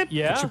pitching market,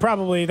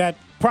 that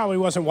probably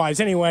wasn't wise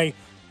anyway,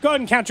 go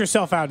ahead and count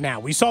yourself out now.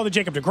 We saw the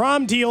Jacob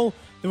deGrom deal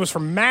that was for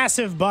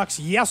massive bucks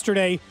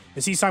yesterday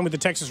as he signed with the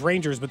Texas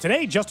Rangers, but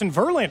today Justin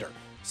Verlander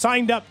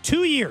signed up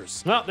 2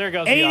 years. Well, there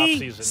goes the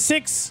offseason.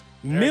 $86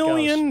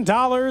 million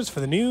for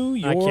the New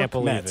York Mets. I can't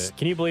believe it.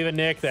 Can you believe it,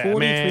 Nick? That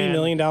 $43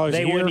 million a year.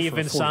 They wouldn't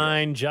even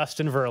sign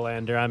Justin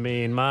Verlander. I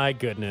mean, my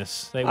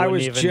goodness. I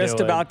was just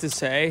about to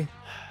say,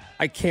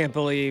 I can't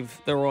believe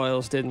the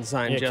Royals didn't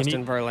sign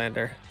Justin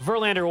Verlander.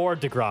 Verlander or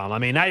deGrom. I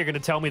mean, now you're going to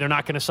tell me they're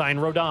not going to sign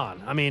Rodon.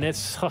 I mean,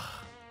 it's,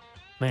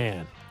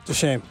 man. It's a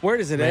shame. Where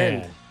does it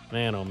end?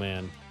 Man, oh,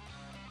 man.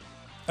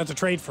 That's a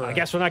trade for. I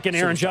guess we're not getting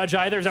Aaron Judge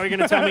either. Is that what you're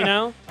going to tell me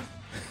now?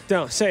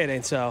 Don't say it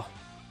ain't so.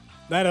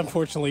 That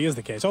unfortunately is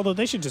the case. Although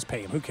they should just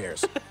pay him. Who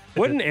cares?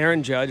 Wouldn't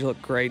Aaron Judge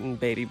look great in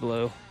baby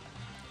blue?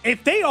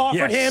 If they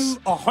offered him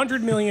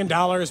 $100 million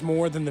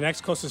more than the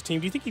next closest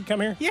team, do you think he'd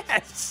come here?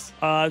 Yes.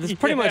 This is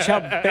pretty much how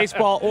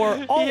baseball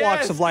or all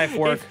walks of life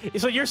work.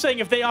 So you're saying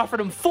if they offered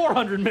him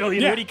 $400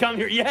 million, would he come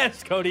here?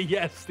 Yes, Cody.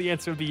 Yes. The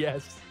answer would be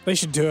yes. They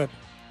should do it.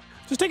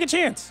 Just take a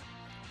chance.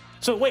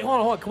 So wait,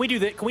 hold on. Can we do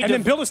that? Can we? And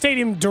then build a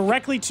stadium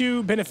directly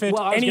to benefit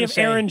Well, I was any gonna of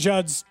say- Aaron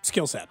Judd's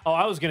skill set. Oh,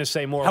 I was going to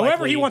say more. However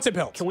likely, he wants it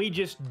built. Can we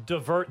just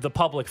divert the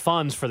public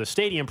funds for the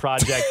stadium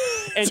project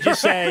and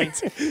just say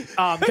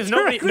because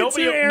nobody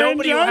Directly to Aaron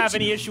will Judge? have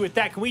any issue with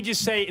that? Can we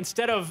just say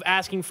instead of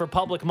asking for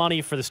public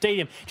money for the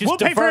stadium, just We'll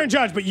pay for divert- Aaron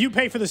Judge, but you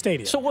pay for the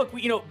stadium. So look,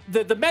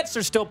 the Mets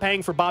are still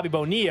paying for Bobby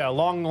Bonilla a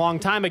long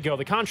time ago.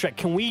 The contract.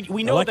 Can we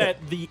know like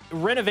that the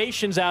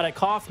renovations out at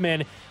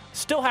Kauffman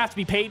still have to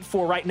be paid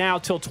for right now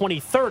till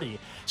 2030.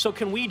 So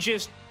can we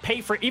just pay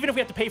for, even if we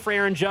have to pay for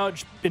Aaron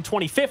Judge in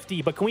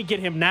 2050, but can we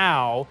get him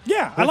now?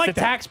 Yeah, I with like the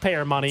that.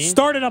 taxpayer money.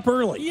 Start it up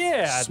early.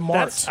 Yeah,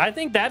 Smart. I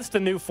think that's the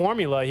new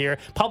formula here.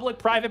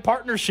 Public-private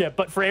partnership,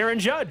 but for Aaron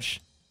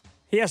Judge.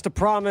 He has to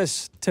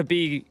promise to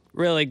be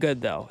really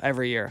good though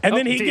every year. And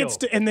then he deal.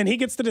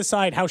 gets to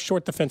decide how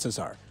short the fences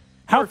are.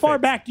 How far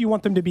Perfect. back do you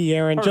want them to be,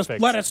 Aaron? Perfect.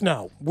 Just let us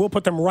know. We'll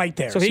put them right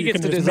there. So he you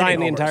gets can to just design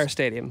mini the entire homers.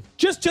 stadium.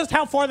 Just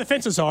how far the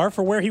fences are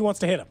for where he wants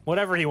to hit them.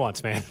 Whatever he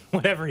wants, man.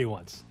 Whatever he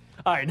wants.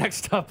 All right,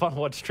 next up on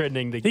What's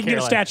Trending. He can get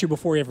a statue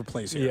before he ever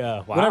plays here. Yeah,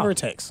 wow. Whatever it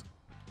takes.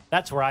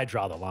 That's where I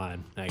draw the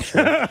line,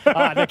 actually.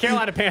 The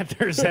Carolina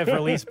Panthers have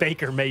released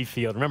Baker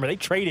Mayfield. Remember, they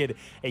traded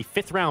a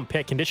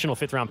conditional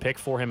fifth-round pick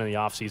for him in the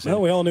offseason.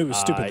 Well, we all knew it was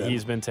stupid then.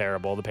 He's been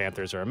terrible. The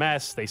Panthers are a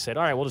mess. They said,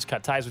 all right, we'll just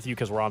cut ties with you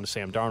because we're on to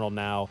Sam Darnold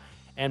now.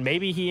 And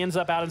maybe he ends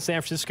up out in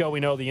San Francisco.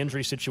 We know the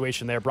injury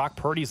situation there. Brock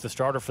Purdy's the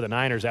starter for the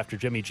Niners after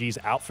Jimmy G's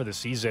out for the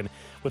season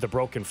with a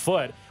broken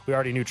foot. We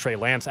already knew Trey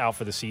Lance out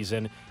for the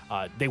season.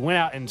 They went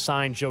out and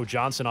signed Joe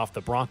Johnson off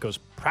the Broncos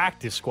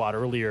practice squad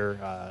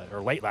earlier,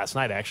 or late last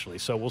night, actually.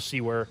 So we'll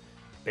see where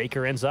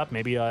Baker ends up,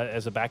 maybe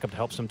as a backup to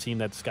help some team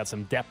that's got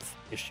some depth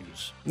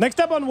issues. Next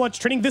up on What's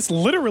Trending, this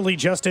literally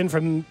just in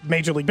from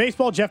Major League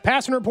Baseball. Jeff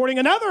Passan reporting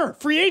another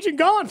free agent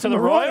gone from the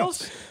the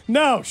Royals?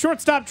 No,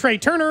 shortstop Trey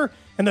Turner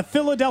and the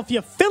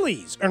Philadelphia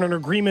Phillies are in an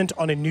agreement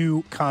on a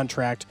new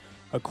contract,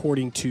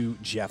 according to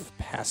Jeff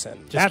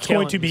Passan. That's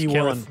going to be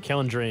worth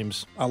killing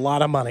dreams. a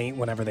lot of money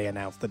whenever they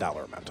announce the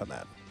dollar amount on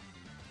that.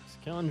 Just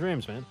killing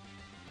dreams, man.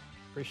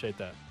 Appreciate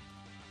that.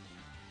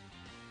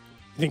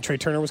 You think Trey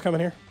Turner was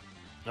coming here?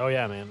 Oh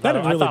yeah, man.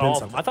 That'd I really thought been all of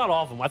something. them. I thought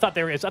all of them. I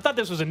thought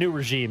this was a new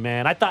regime,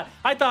 man. I thought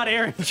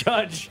Aaron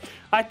Judge.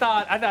 I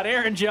thought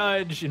Aaron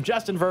Judge and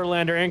Justin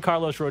Verlander and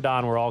Carlos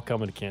Rodon were all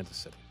coming to Kansas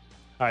City.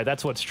 All right,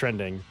 that's what's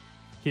trending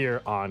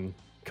here on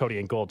Cody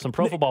and Gold. Some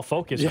Pro Football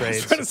Focus Yeah, I was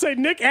grades. trying to say,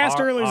 Nick asked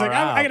are- earlier, he's like, are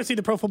I out. got to see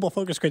the Pro Football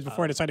Focus grades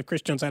before I decide if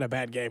Chris Jones had a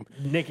bad game.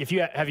 Nick,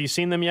 have you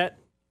seen them yet?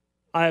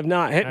 I have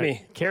not. Hit All me.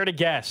 right, care to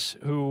guess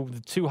who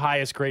the two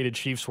highest graded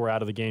Chiefs were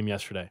out of the game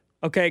yesterday?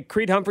 Okay,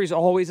 Creed Humphrey's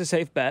always a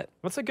safe bet.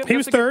 What's a good? He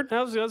was third.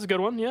 That was a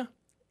good one. Yeah.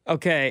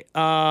 Okay,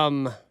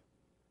 I'm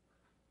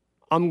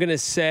gonna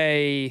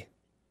say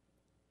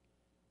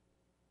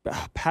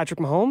Patrick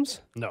Mahomes.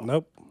 No.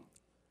 Nope.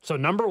 So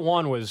number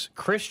one was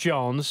Chris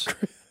Jones,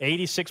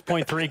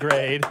 86.3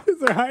 grade. He's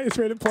their highest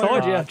rated player.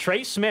 Told ya.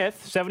 Trey Smith,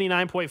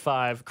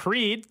 79.5.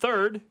 Creed,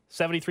 third,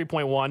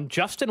 73.1.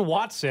 Justin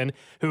Watson,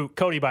 who,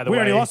 Cody, by the We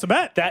way. already lost the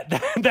bet.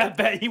 That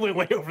bet, he went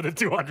way over the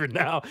 200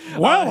 now.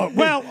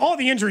 Well, all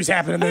the injuries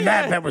happened, and then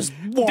that was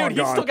long Dude, he's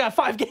gone. still got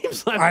 5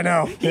 games left. I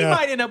know, He yeah.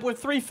 might end up with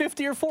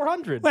 350 or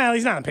 400. Well,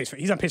 he's not on pace for.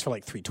 He's on pace for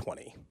like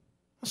 320.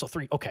 So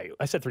okay,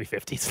 I said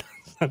 350.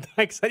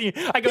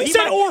 I go, He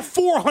said might- or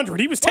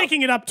 400. He was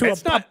taking it up to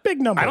it's a big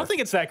number. I don't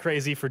think it's that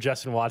crazy for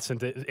Justin Watson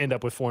to end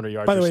up with 400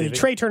 yards. By the way, the receiving.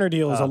 Trey Turner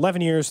deal is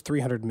 11 years,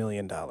 $300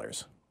 million.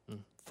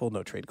 Full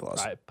no trade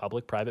clause.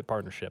 Public-private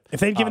partnership. If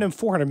they'd given him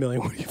 $400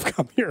 million, would he have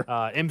come here?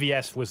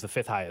 MVS was the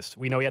 5th highest.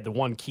 We know he had the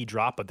one key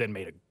drop, but then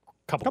made a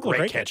couple of great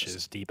great catches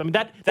catches. deep. I mean,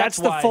 that's That's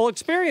the why, full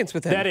experience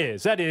with him. That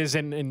is,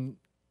 and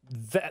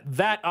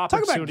that Talk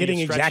opportunity. about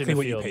getting of stretching exactly the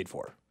what you field. paid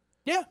for.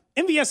 Yeah,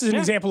 MVS is an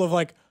example of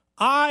like,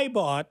 I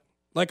bought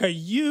I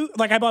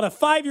bought a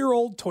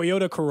 5-year-old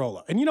Toyota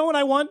Corolla. And you know what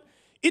I want?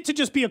 It to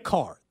just be a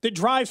car that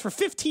drives for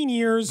 15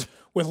 years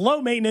with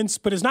low maintenance,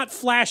 but is not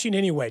flashy in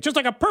any way. Just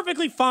like a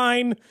perfectly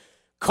fine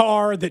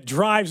car that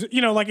drives, and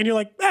you're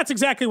like, that's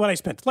exactly what I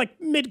spent.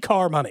 Like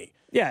mid-car money.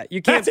 Yeah,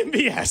 you can't. That's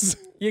MVS.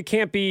 You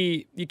can't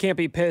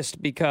be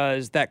pissed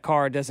because that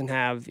car doesn't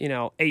have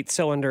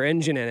 8-cylinder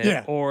engine in it,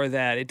 Yeah. or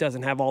that it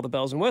doesn't have all the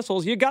bells and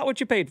whistles. You got what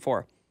you paid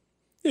for.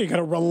 Yeah, you got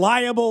a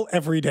reliable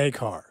everyday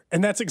car.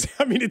 And that's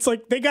it's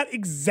like they got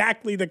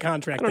exactly the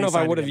contract. I don't know if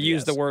I would have MVS.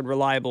 used the word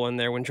reliable in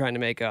there when trying to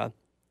make a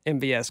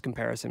MVS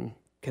comparison,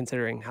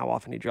 considering how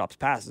often he drops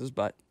passes.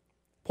 But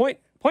point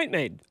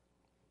made.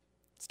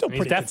 Still he's,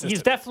 pretty consistent.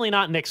 he's definitely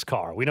not Nick's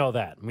car. We know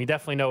that. We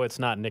definitely know it's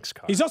not Nick's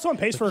car. He's also on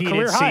pace for a Heated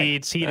career high.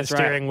 seats, heated That's right.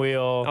 steering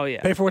wheel, Oh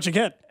yeah. Pay for what you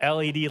get.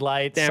 LED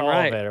lights, Damn all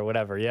right. of it, or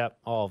whatever. Yep,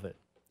 all of it.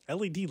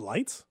 LED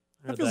lights?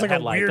 That The feels like a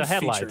headlight- weird the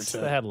headlights,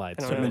 feature. the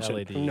headlights I are don't know.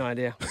 LED. No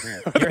idea.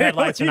 Your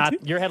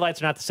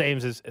headlights are not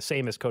the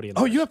same as Cody and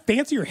Oh, ours. you have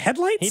fancier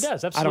headlights? He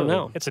does. I Absolutely. don't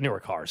know. It's a newer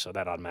car, so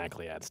that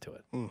automatically adds to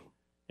it.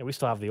 Yeah, we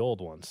still have the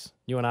old ones.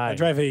 You and I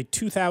drive a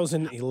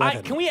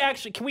 2011.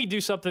 can we do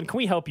something? Can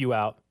we help you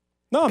out?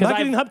 No, I'm not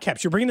getting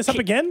hubcaps. You're bringing this up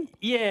again?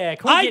 Yeah.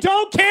 I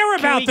don't care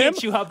about them.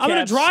 Get you I'm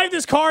going to drive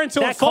this car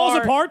until it falls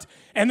apart,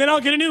 and then I'll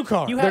get a new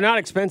car. They're not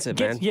expensive,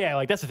 man. Yeah,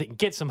 like that's the thing.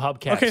 Get some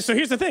hubcaps. Okay, so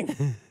here's the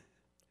thing.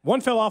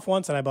 One fell off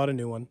once, and I bought a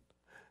new one.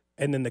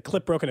 And then the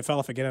clip broke, and it fell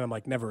off again, and I'm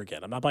like, never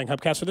again. I'm not buying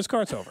hubcaps for this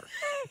car. It's over.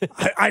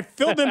 I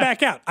filled them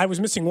back out. I was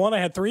missing one. I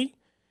had 3.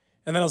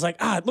 And then I was like,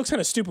 it looks kind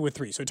of stupid with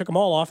 3. So I took them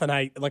all off,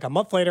 and like a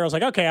month later, I was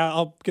like, okay,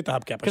 I'll get the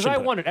hubcap. Because I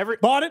wondered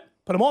bought it,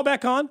 put them all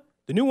back on.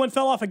 The new one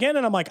fell off again,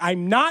 and I'm like,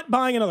 I'm not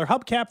buying another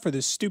hubcap for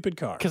this stupid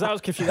car. Because I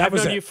was confused. I've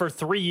known you for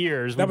 3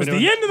 years. That was the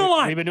end of the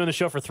line. We've been doing the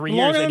show for 3 years.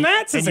 Longer than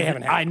that since they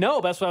haven't had. I know.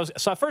 That's what I was.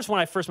 So at first, when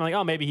I first I'm like,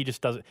 oh, maybe he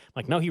just doesn't. I'm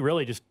like, no, he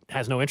really just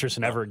has no interest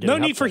in ever getting. No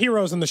need for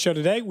heroes on the show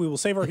today. We will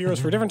save our heroes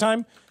for a different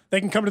time. They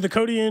can come to the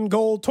Cody and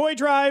Gold Toy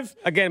Drive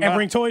again and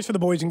bring toys for the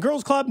Boys and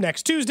Girls Club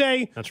next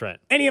Tuesday. That's right.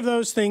 Any of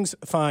those things,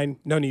 fine.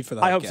 No need for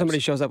that. I hope somebody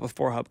shows up with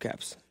 4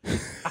 hubcaps.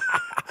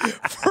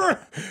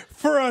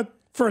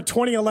 for a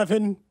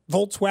 2011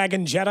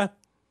 Volkswagen Jetta.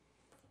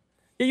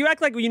 Yeah, you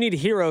act like you need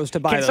heroes to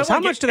buy those. How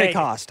much do they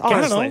cost?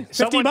 I don't know.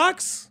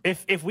 $50?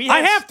 If we, I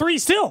have 3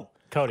 still.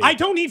 Cody, I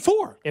don't need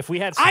 4. If we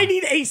had, I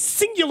need a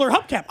singular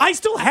hubcap. I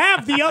still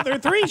have the other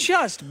 3.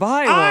 Just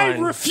buy one. I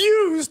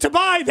refuse to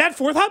buy that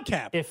 4th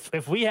hubcap.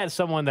 If we had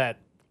someone that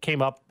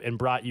came up and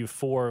brought you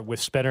 4 with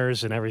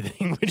spinners and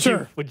everything,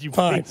 would you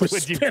fine, please?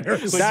 with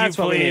spinners. That's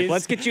what we need.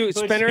 Let's get you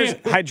spinners,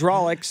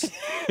 hydraulics,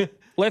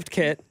 lift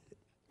kit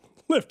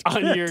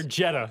on your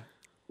Jetta.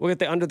 We'll get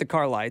the under the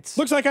car lights.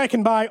 Looks like I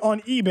can buy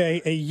on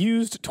eBay a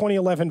used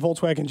 2011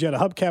 Volkswagen Jetta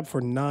hubcap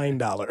for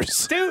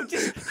 $9.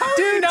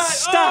 Dude,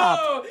 stop.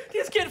 Oh,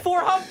 just get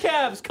 4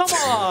 hubcaps. Come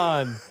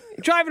on.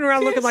 Driving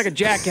around looking like a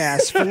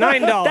jackass for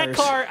 $9. That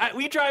car,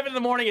 we drive in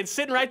the morning. It's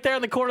sitting right there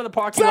in the corner of the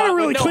parking lot. It's not lot a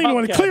really clean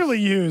one. Clearly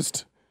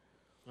used.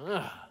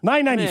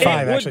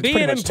 $9.95. It would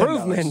be an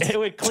improvement. It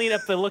would clean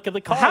up the look of the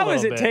car. How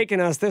is it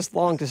taking us this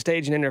long to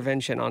stage an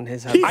intervention on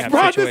his hubcap He's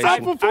brought situation? this up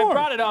before. I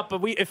brought it up,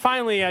 but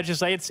finally, I just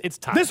say it's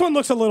time. This one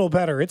looks a little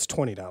better. It's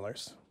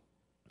 $20.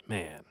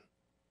 Man,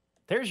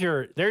 there's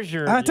your.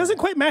 It doesn't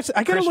quite match.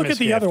 I gotta look at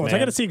the other ones. I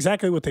gotta see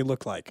exactly what they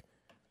look like.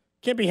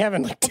 Can't be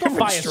having like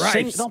different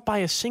stripes. Don't buy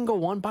a single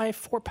one. Buy a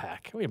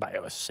 4-pack. We buy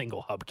a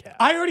single hubcap.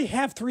 I already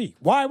have 3.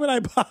 Why would I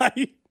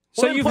buy?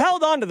 So you've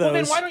held on to those. Well,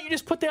 then why don't you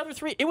just put the other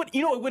 3? It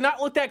would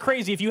not look that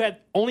crazy if you had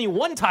only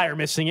 1 tire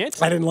missing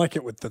it. I didn't like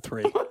it with the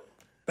 3.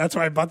 That's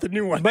why I bought the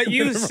new one. But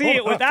you see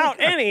it without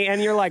any,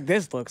 and you're like,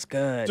 this looks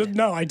good.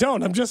 No, I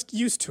don't. I'm just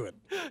used to it.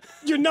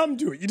 You're numb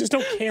to it. You just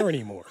don't care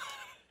anymore.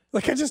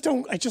 Like I just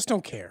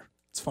don't care.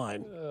 It's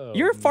fine.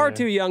 You're far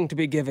too young to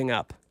be giving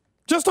up.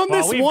 Just on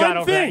this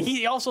one thing.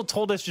 He also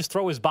told us just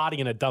throw his body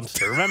in a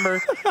dumpster.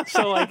 Remember?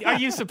 So, like, are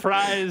you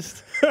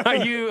surprised? Are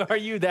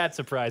you that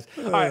surprised?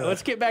 All right,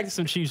 let's get back to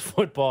some Chiefs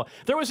football.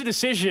 There was a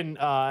decision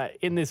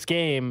in this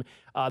game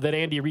that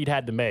Andy Reid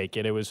had to make,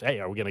 and it was, hey,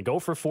 are we going to go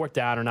for 4th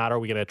down or not? Or are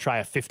we going to try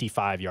a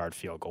 55-yard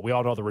field goal? We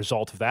all know the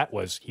result of that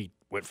was he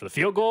went for the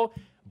field goal.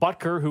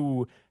 Butker,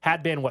 who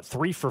had been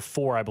 3 for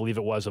 4, I believe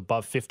it was,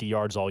 above 50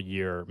 yards all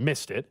year,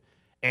 missed it,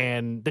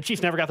 and the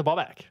Chiefs never got the ball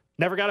back.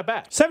 Never got it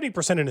back.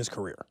 70% in his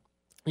career.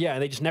 Yeah,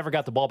 and they just never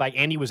got the ball back.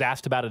 Andy was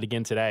asked about it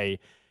again today.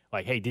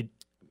 Like, hey, did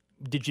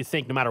you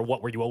think no matter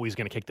what, were you always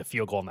going to kick the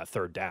field goal on that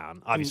 3rd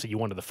down? Obviously, you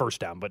wanted the 1st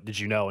down, but did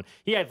you know? And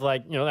he had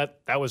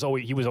that was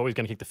always he was always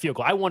going to kick the field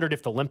goal. I wondered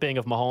if the limping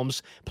of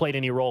Mahomes played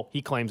any role.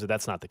 He claims that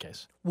that's not the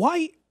case.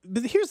 Why?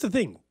 But here's the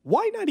thing.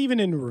 Why not even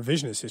in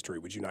revisionist history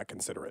would you not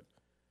consider it?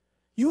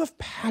 You have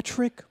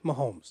Patrick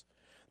Mahomes.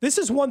 This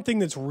is one thing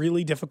that's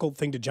really difficult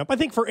thing to jump. I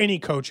think for any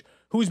coach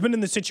who's been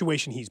in the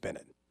situation he's been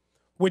in,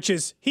 which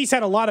is he's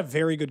had a lot of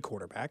very good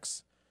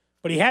quarterbacks,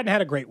 but he hadn't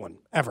had a great one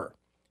ever.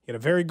 He had a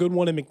very good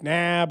one in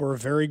McNabb or a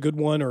very good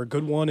one or a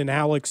good one in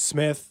Alex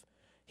Smith.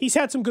 He's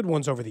had some good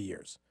ones over the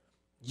years.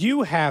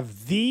 You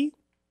have the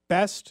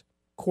best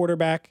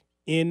quarterback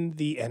in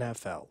the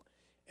NFL.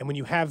 And when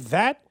you have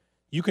that,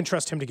 you can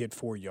trust him to get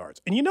 4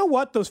 yards. And you know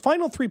what? Those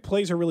final 3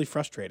 plays are really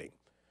frustrating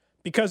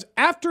because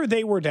after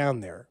they were down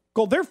there,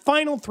 their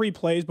final 3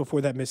 plays before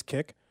that missed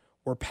kick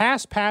were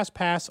pass,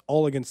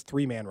 all against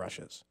 3-man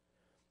rushes.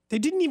 They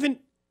didn't even,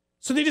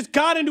 so they just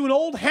got into an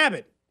old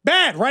habit.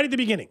 Bad, right at the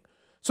beginning.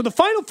 So the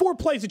final 4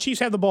 plays the Chiefs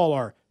have the ball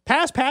are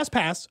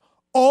pass,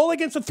 all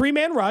against a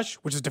 3-man rush,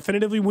 which is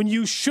definitively when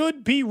you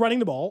should be running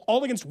the ball,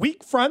 all against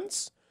weak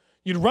fronts.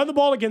 You'd run the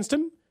ball against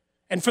him.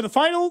 And for the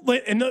final,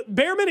 in the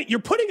bare minute, you're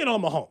putting it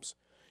on Mahomes.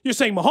 You're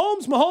saying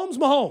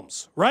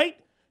Mahomes, right?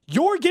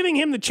 You're giving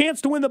him the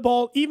chance to win the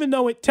ball, even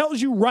though it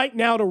tells you right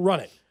now to run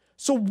it.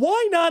 So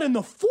why not in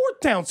the 4th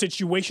down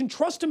situation,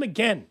 trust him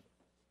again?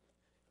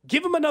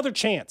 Give him another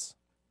chance.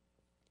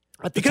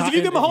 Because if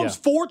you give Mahomes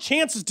 4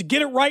 chances to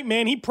get it right,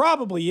 man, he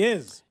probably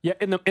is. Yeah,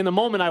 in the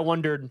moment, I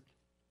wondered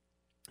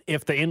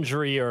if the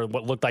injury or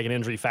what looked like an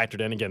injury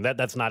factored in. Again,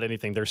 that's not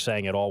anything they're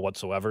saying at all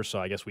whatsoever. So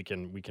I guess we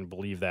can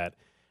believe that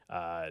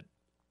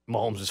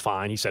Mahomes is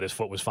fine. He said his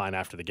foot was fine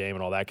after the game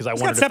and all that. Because I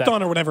He's wondered got stepped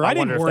on or whatever. I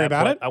didn't worry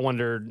about it. I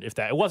wondered if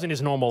it wasn't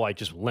his normal like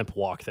just limp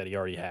walk that he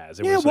already has.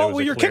 It yeah,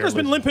 was your kicker's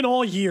been limping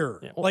all year.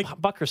 Yeah, well, like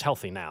Butker's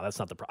healthy now. That's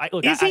not the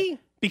problem. Is he?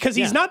 Because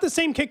he's not the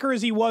same kicker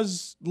as he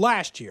was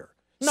last year.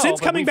 No,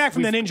 Since coming back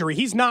from that injury,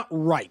 he's not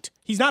right.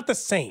 He's not the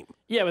same.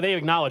 Yeah, but they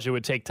acknowledge it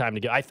would take time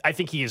to get. I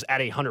think he is at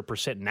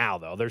 100% now,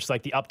 though. There's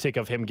like the uptick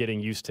of him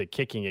getting used to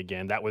kicking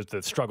again. That was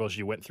the struggles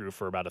you went through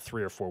for about a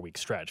 3 or 4 week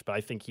stretch. But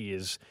I think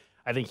he's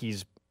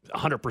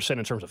 100%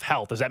 in terms of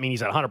health. Does that mean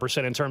he's at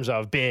 100% in terms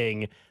of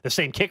being the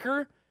same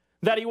kicker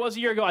that he was a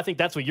year ago? I think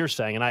that's what you're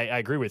saying, and I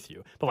agree with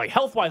you. But like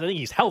health-wise, I think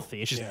he's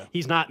healthy. It's just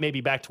he's not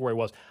maybe back to where he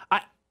was.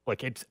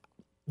 It's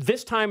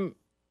this time.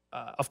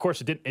 Of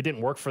course, it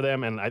didn't work for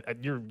them, and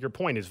your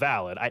point is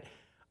valid.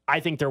 I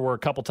think there were a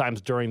couple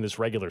times during this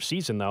regular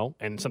season, though,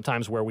 and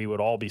sometimes where we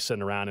would all be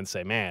sitting around and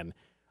say, "Man,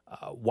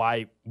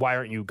 why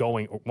aren't you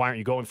going? Why aren't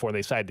you going for it?" They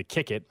decided to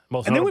kick it.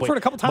 They went for it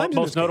a couple times.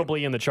 Most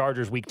notably in the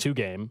Chargers Week 2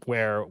 game,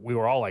 where we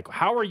were all like,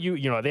 "How are you?"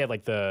 You know, they had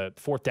like the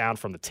 4th down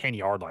from the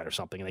 10-yard line or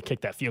something, and they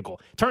kicked that field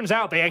goal. Turns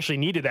out they actually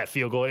needed that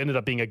field goal. It ended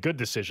up being a good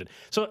decision.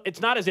 So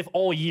it's not as if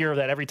all year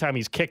that every time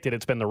he's kicked it,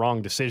 it's been the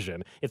wrong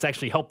decision. It's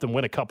actually helped them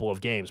win a couple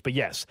of games. But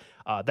yes,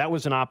 that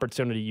was an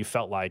opportunity you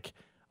felt like,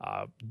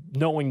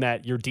 knowing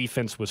that your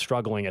defense was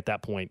struggling at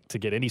that point to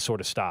get any sort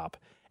of stop.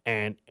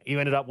 And you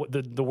ended up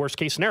with the worst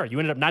case scenario. You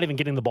ended up not even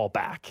getting the ball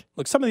back.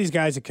 Look, some of these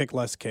guys have kicked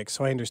less kicks,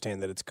 so I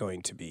understand that it's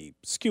going to be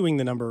skewing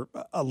the number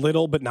a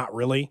little, but not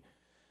really.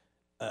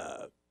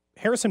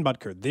 Harrison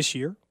Butker this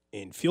year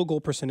in field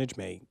goal percentage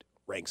made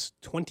ranks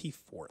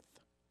 24th.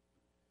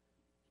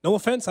 No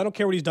offense, I don't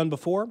care what he's done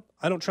before.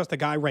 I don't trust a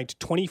guy ranked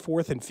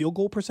 24th in field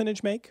goal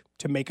percentage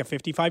to make a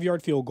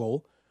 55-yard field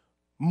goal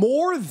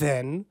more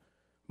than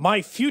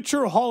my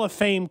future Hall of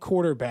Fame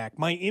quarterback,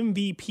 my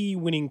MVP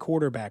winning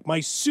quarterback, my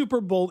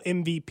Super Bowl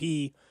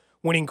MVP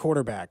winning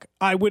quarterback.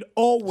 I would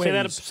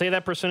always say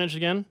that percentage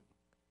again.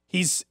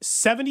 He's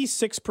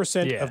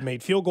 76% of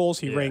made field goals.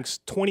 He ranks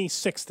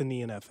 26th in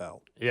the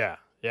NFL. Yeah.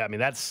 I mean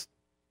that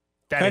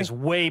is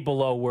way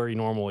below where he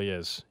normally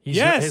is.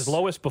 His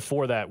lowest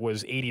before that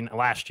was 80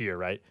 last year,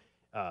 right?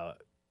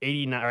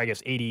 89, or I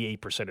guess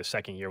 88% his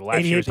second year.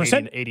 Last year was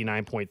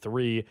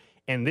 89.3,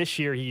 and this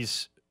year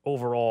he's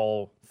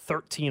overall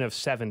 13 of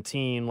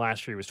 17.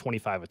 Last year he was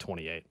 25 of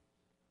 28.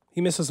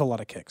 He misses a lot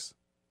of kicks.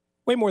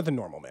 Way more than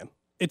normal, man.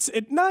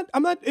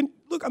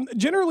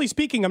 Generally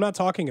speaking, I'm not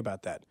talking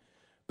about that.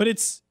 But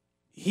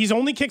he's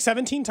only kicked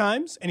 17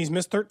 times, and he's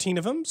missed 13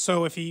 of them.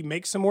 So if he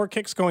makes some more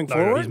kicks going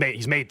forward. No,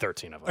 he's made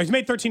 13 of them. He's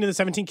made 13 of the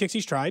 17 kicks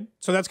he's tried.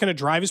 So that's going to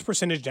drive his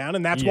percentage down,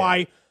 and that's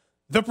why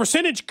the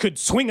percentage could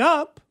swing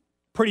up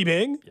pretty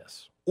big.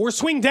 Yes. Or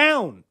swing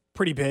down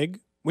pretty big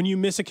when you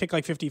miss a kick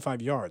like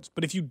 55 yards.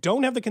 But if you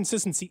don't have the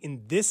consistency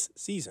in this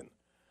season,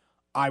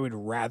 I would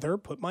rather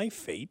put my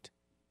fate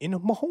in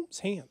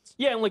Mahomes' hands.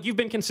 Yeah, and like you've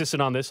been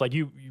consistent on this, like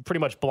you pretty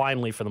much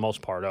blindly for the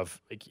most part of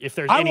like, if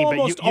there's I any. I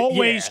almost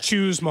always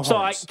choose Mahomes. So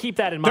I keep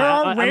that in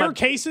mind. There are rare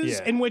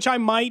cases in which I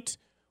might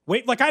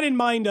wait. Like I didn't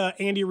mind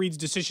Andy Reid's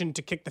decision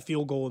to kick the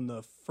field goal in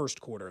the first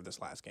quarter of this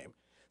last game.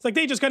 It's like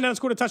they just got down and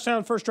scored a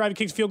touchdown first drive,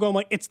 kicks a field goal. I'm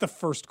like, it's the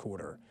first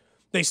quarter.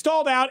 They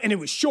stalled out and it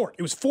was short.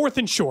 It was 4th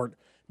and short.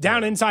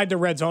 Down inside the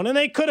red zone, and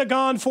they could have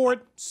gone for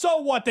it.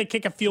 So what? They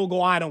kick a field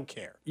goal. I don't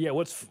care. Yeah,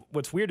 what's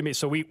weird to me,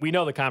 so we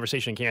know the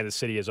conversation in Kansas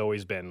City has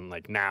always been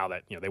like now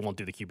that they won't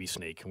do the QB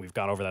sneak, and we've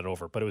gone over that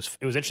but it was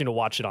interesting to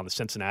watch it on the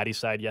Cincinnati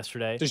side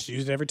yesterday. Just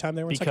used it every time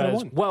they were in second and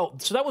 1. Well,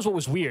 so that was what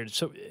was weird.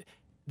 So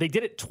they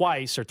did it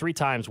twice or 3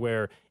 times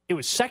where it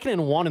was 2nd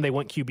and 1 and they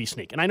went QB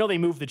sneak. And I know they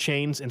moved the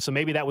chains, and so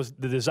maybe that was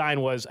the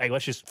design was, hey,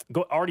 let's just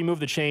already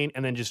move the chain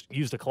and then just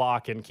use the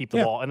clock and keep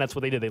the ball. And that's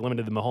what they did. They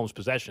limited the Mahomes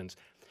possessions.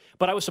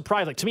 But I was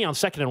surprised. Like to me, on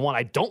 2nd and 1,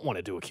 I don't want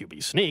to do a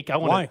QB sneak. I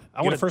want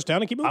a first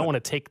down and keep moving. I want to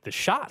take the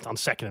shot on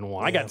 2nd and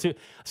 1. I got 2.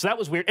 So that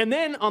was weird. And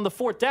then on the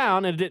 4th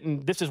down, and it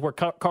didn't. This is where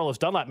Carlos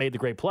Dunlap made the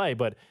great play.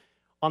 But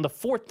on the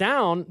 4th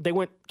down, they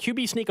went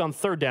QB sneak on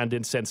 3rd down.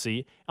 Did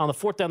Cincy. On the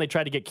 4th down, they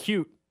tried to get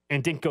cute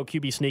and didn't go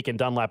QB sneak, and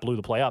Dunlap blew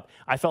the play up.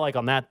 I felt like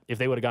on that, if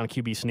they would have gone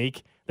QB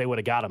sneak, they would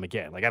have got him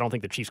again. Like I don't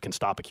think the Chiefs can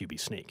stop a QB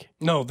sneak.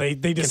 No, they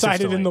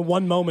decided in the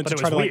one moment to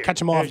try to like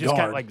catch him off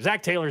guard. Like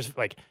Zach Taylor's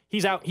like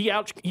he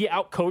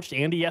out coached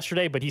Andy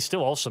yesterday, but he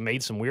still also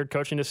made some weird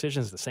coaching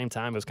decisions at the same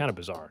time. It was kind of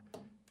bizarre.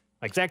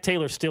 Like Zach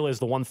Taylor still is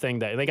the one thing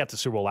that they got to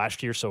Super Bowl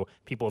last year, so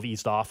people have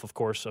eased off, of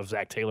course, of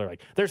Zach Taylor.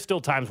 Like there's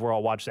still times where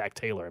I'll watch Zach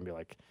Taylor and be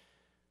like,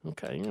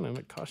 okay,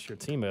 it cost your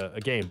team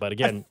a game, but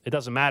again, it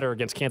doesn't matter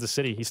against Kansas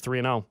City. He's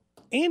 3-0.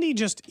 Andy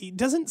it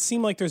doesn't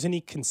seem like there's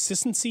any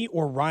consistency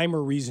or rhyme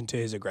or reason to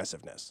his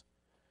aggressiveness.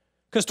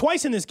 Because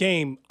twice in this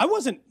game, I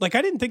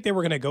didn't think they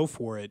were going to go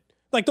for it.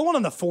 Like the one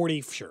on the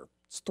 40, sure.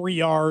 It's 3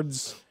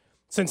 yards.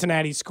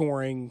 Cincinnati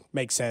scoring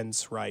makes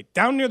sense, right?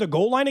 Down near the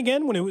goal line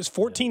again when it was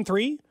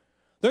 14-3.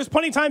 There's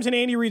plenty of times in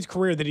Andy Reid's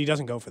career that he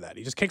doesn't go for that.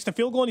 He just kicks the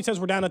field goal and he says,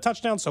 we're down a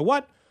touchdown. So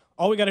what?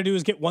 All we got to do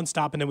is get one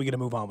stop and then we got to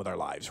move on with our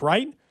lives,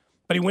 right?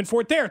 But he went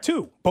for it there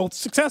too. Both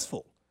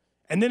successful.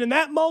 And then in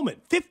that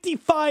moment,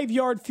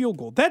 55-yard field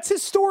goal. That's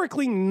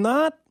historically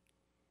not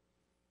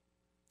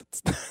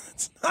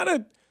It's not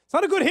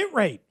a good hit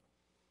rate.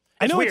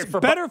 I know weird. it's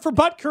better for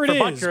Butker. It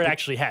is. Butker, it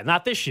actually had.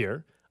 Not this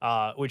year,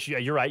 which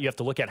you're right. You have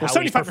to look at how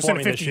 75% he's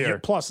performing of this 50 year.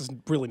 plus is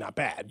really not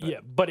bad. But. Yeah,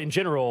 but in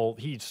general,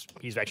 he's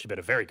actually been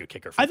a very good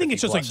kicker. For I think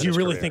it's just like, do you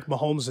really career. think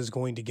Mahomes is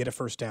going to get a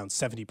first down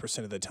 70%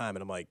 of the time?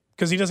 And I'm like,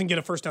 because he doesn't get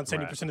a first down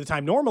 70% of the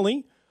time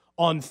normally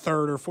on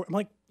third or fourth. I'm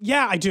like,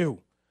 yeah, I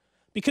do.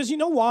 Because you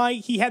know why?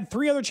 He had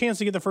 3 other chances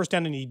to get the first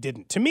down and he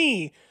didn't. To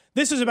me,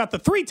 this is about the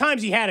 3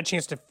 times he had a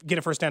chance to get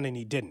a first down and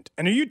he didn't.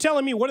 And are you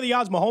telling me what are the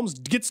odds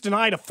Mahomes gets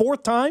denied a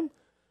 4th time?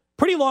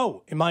 Pretty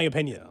low, in my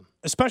opinion,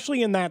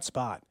 especially in that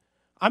spot.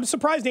 I'm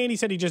surprised Andy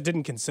said he just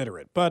didn't consider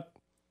it. But,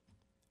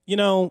 you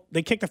know,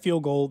 they kick the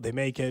field goal, they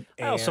make it.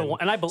 And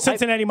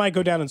Cincinnati might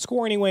go down and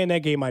score anyway, and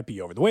that game might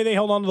be over. The way they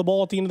held on to the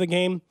ball at the end of the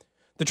game,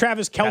 the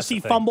Travis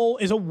Kelce fumble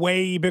is a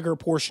way bigger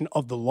portion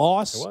of the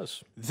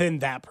loss than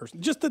that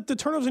person. Just the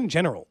turnovers in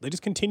general. They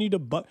just continue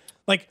to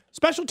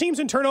special teams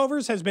and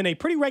turnovers has been a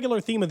pretty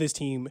regular theme of this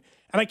team.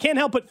 And I can't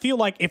help but feel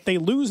like if they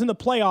lose in the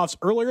playoffs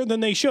earlier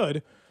than they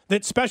should,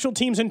 that special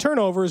teams and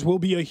turnovers will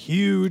be a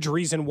huge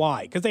reason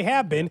why. Because they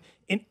have been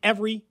in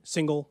every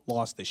single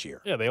loss this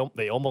year. Yeah,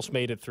 they almost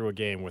made it through a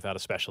game without a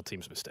special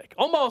teams mistake.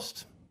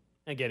 Almost.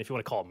 Again, if you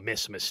want to call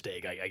it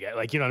mistake, I get,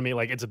 like, you know what I mean?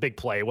 Like, it's a big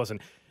play. It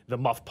wasn't the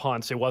muff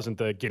punts. It wasn't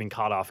the getting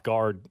caught off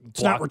guard.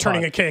 It's not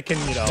returning a kick and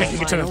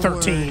taking it to the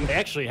 13. They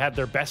actually had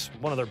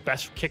one of their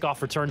best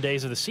kickoff return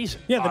days of the season,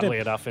 oddly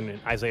enough, in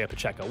Isaiah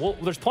Pacheco. Well,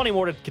 there's plenty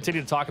more to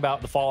continue to talk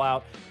about the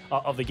fallout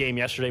of the game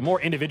yesterday.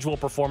 More individual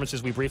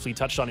performances. We briefly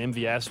touched on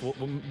MVS.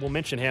 We'll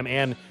mention him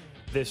and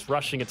this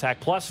rushing attack.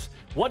 Plus,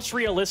 what's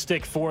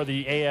realistic for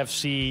the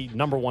AFC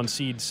number 1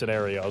 seed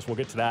scenarios? We'll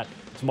get to that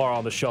tomorrow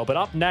on the show. But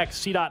up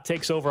next, CDOT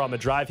takes over on The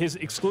Drive. His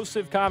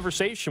exclusive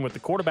conversation with the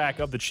quarterback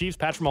of the Chiefs,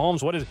 Patrick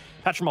Mahomes. What does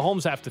Patrick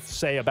Mahomes have to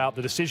say about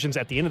the decisions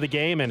at the end of the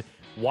game and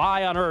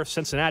why on earth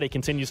Cincinnati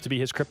continues to be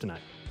his kryptonite?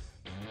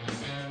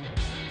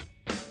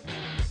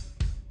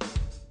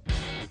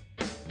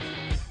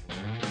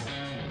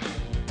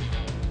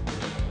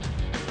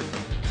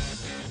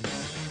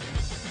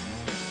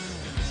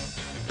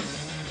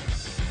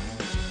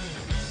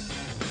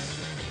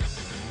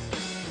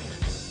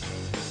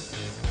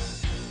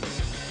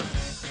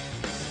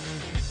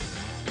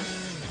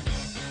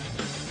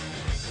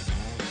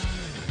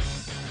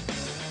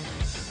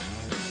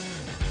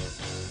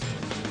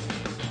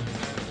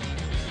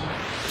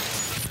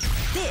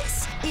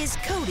 Is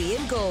Cody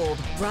and Gold,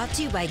 brought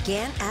to you by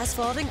Gann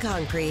Asphalt and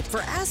Concrete. For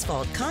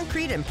asphalt,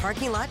 concrete, and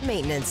parking lot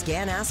maintenance,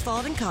 Gann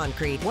Asphalt and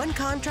Concrete. One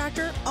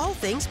contractor, all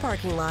things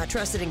parking lot.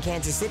 Trusted in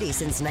Kansas City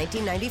since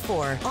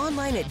 1994.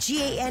 Online at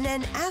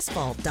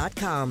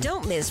GANNasphalt.com.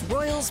 Don't miss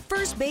Royals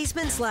first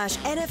baseman /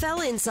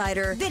 NFL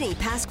insider, Vinny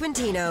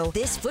Pasquantino,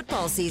 this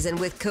football season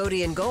with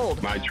Cody and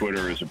Gold. My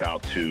Twitter is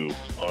about to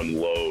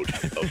unload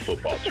of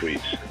football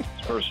tweets.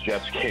 First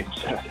Jets game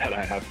that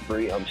I have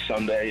free on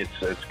Sunday.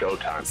 It's go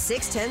time.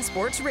 610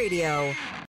 Sports Radio.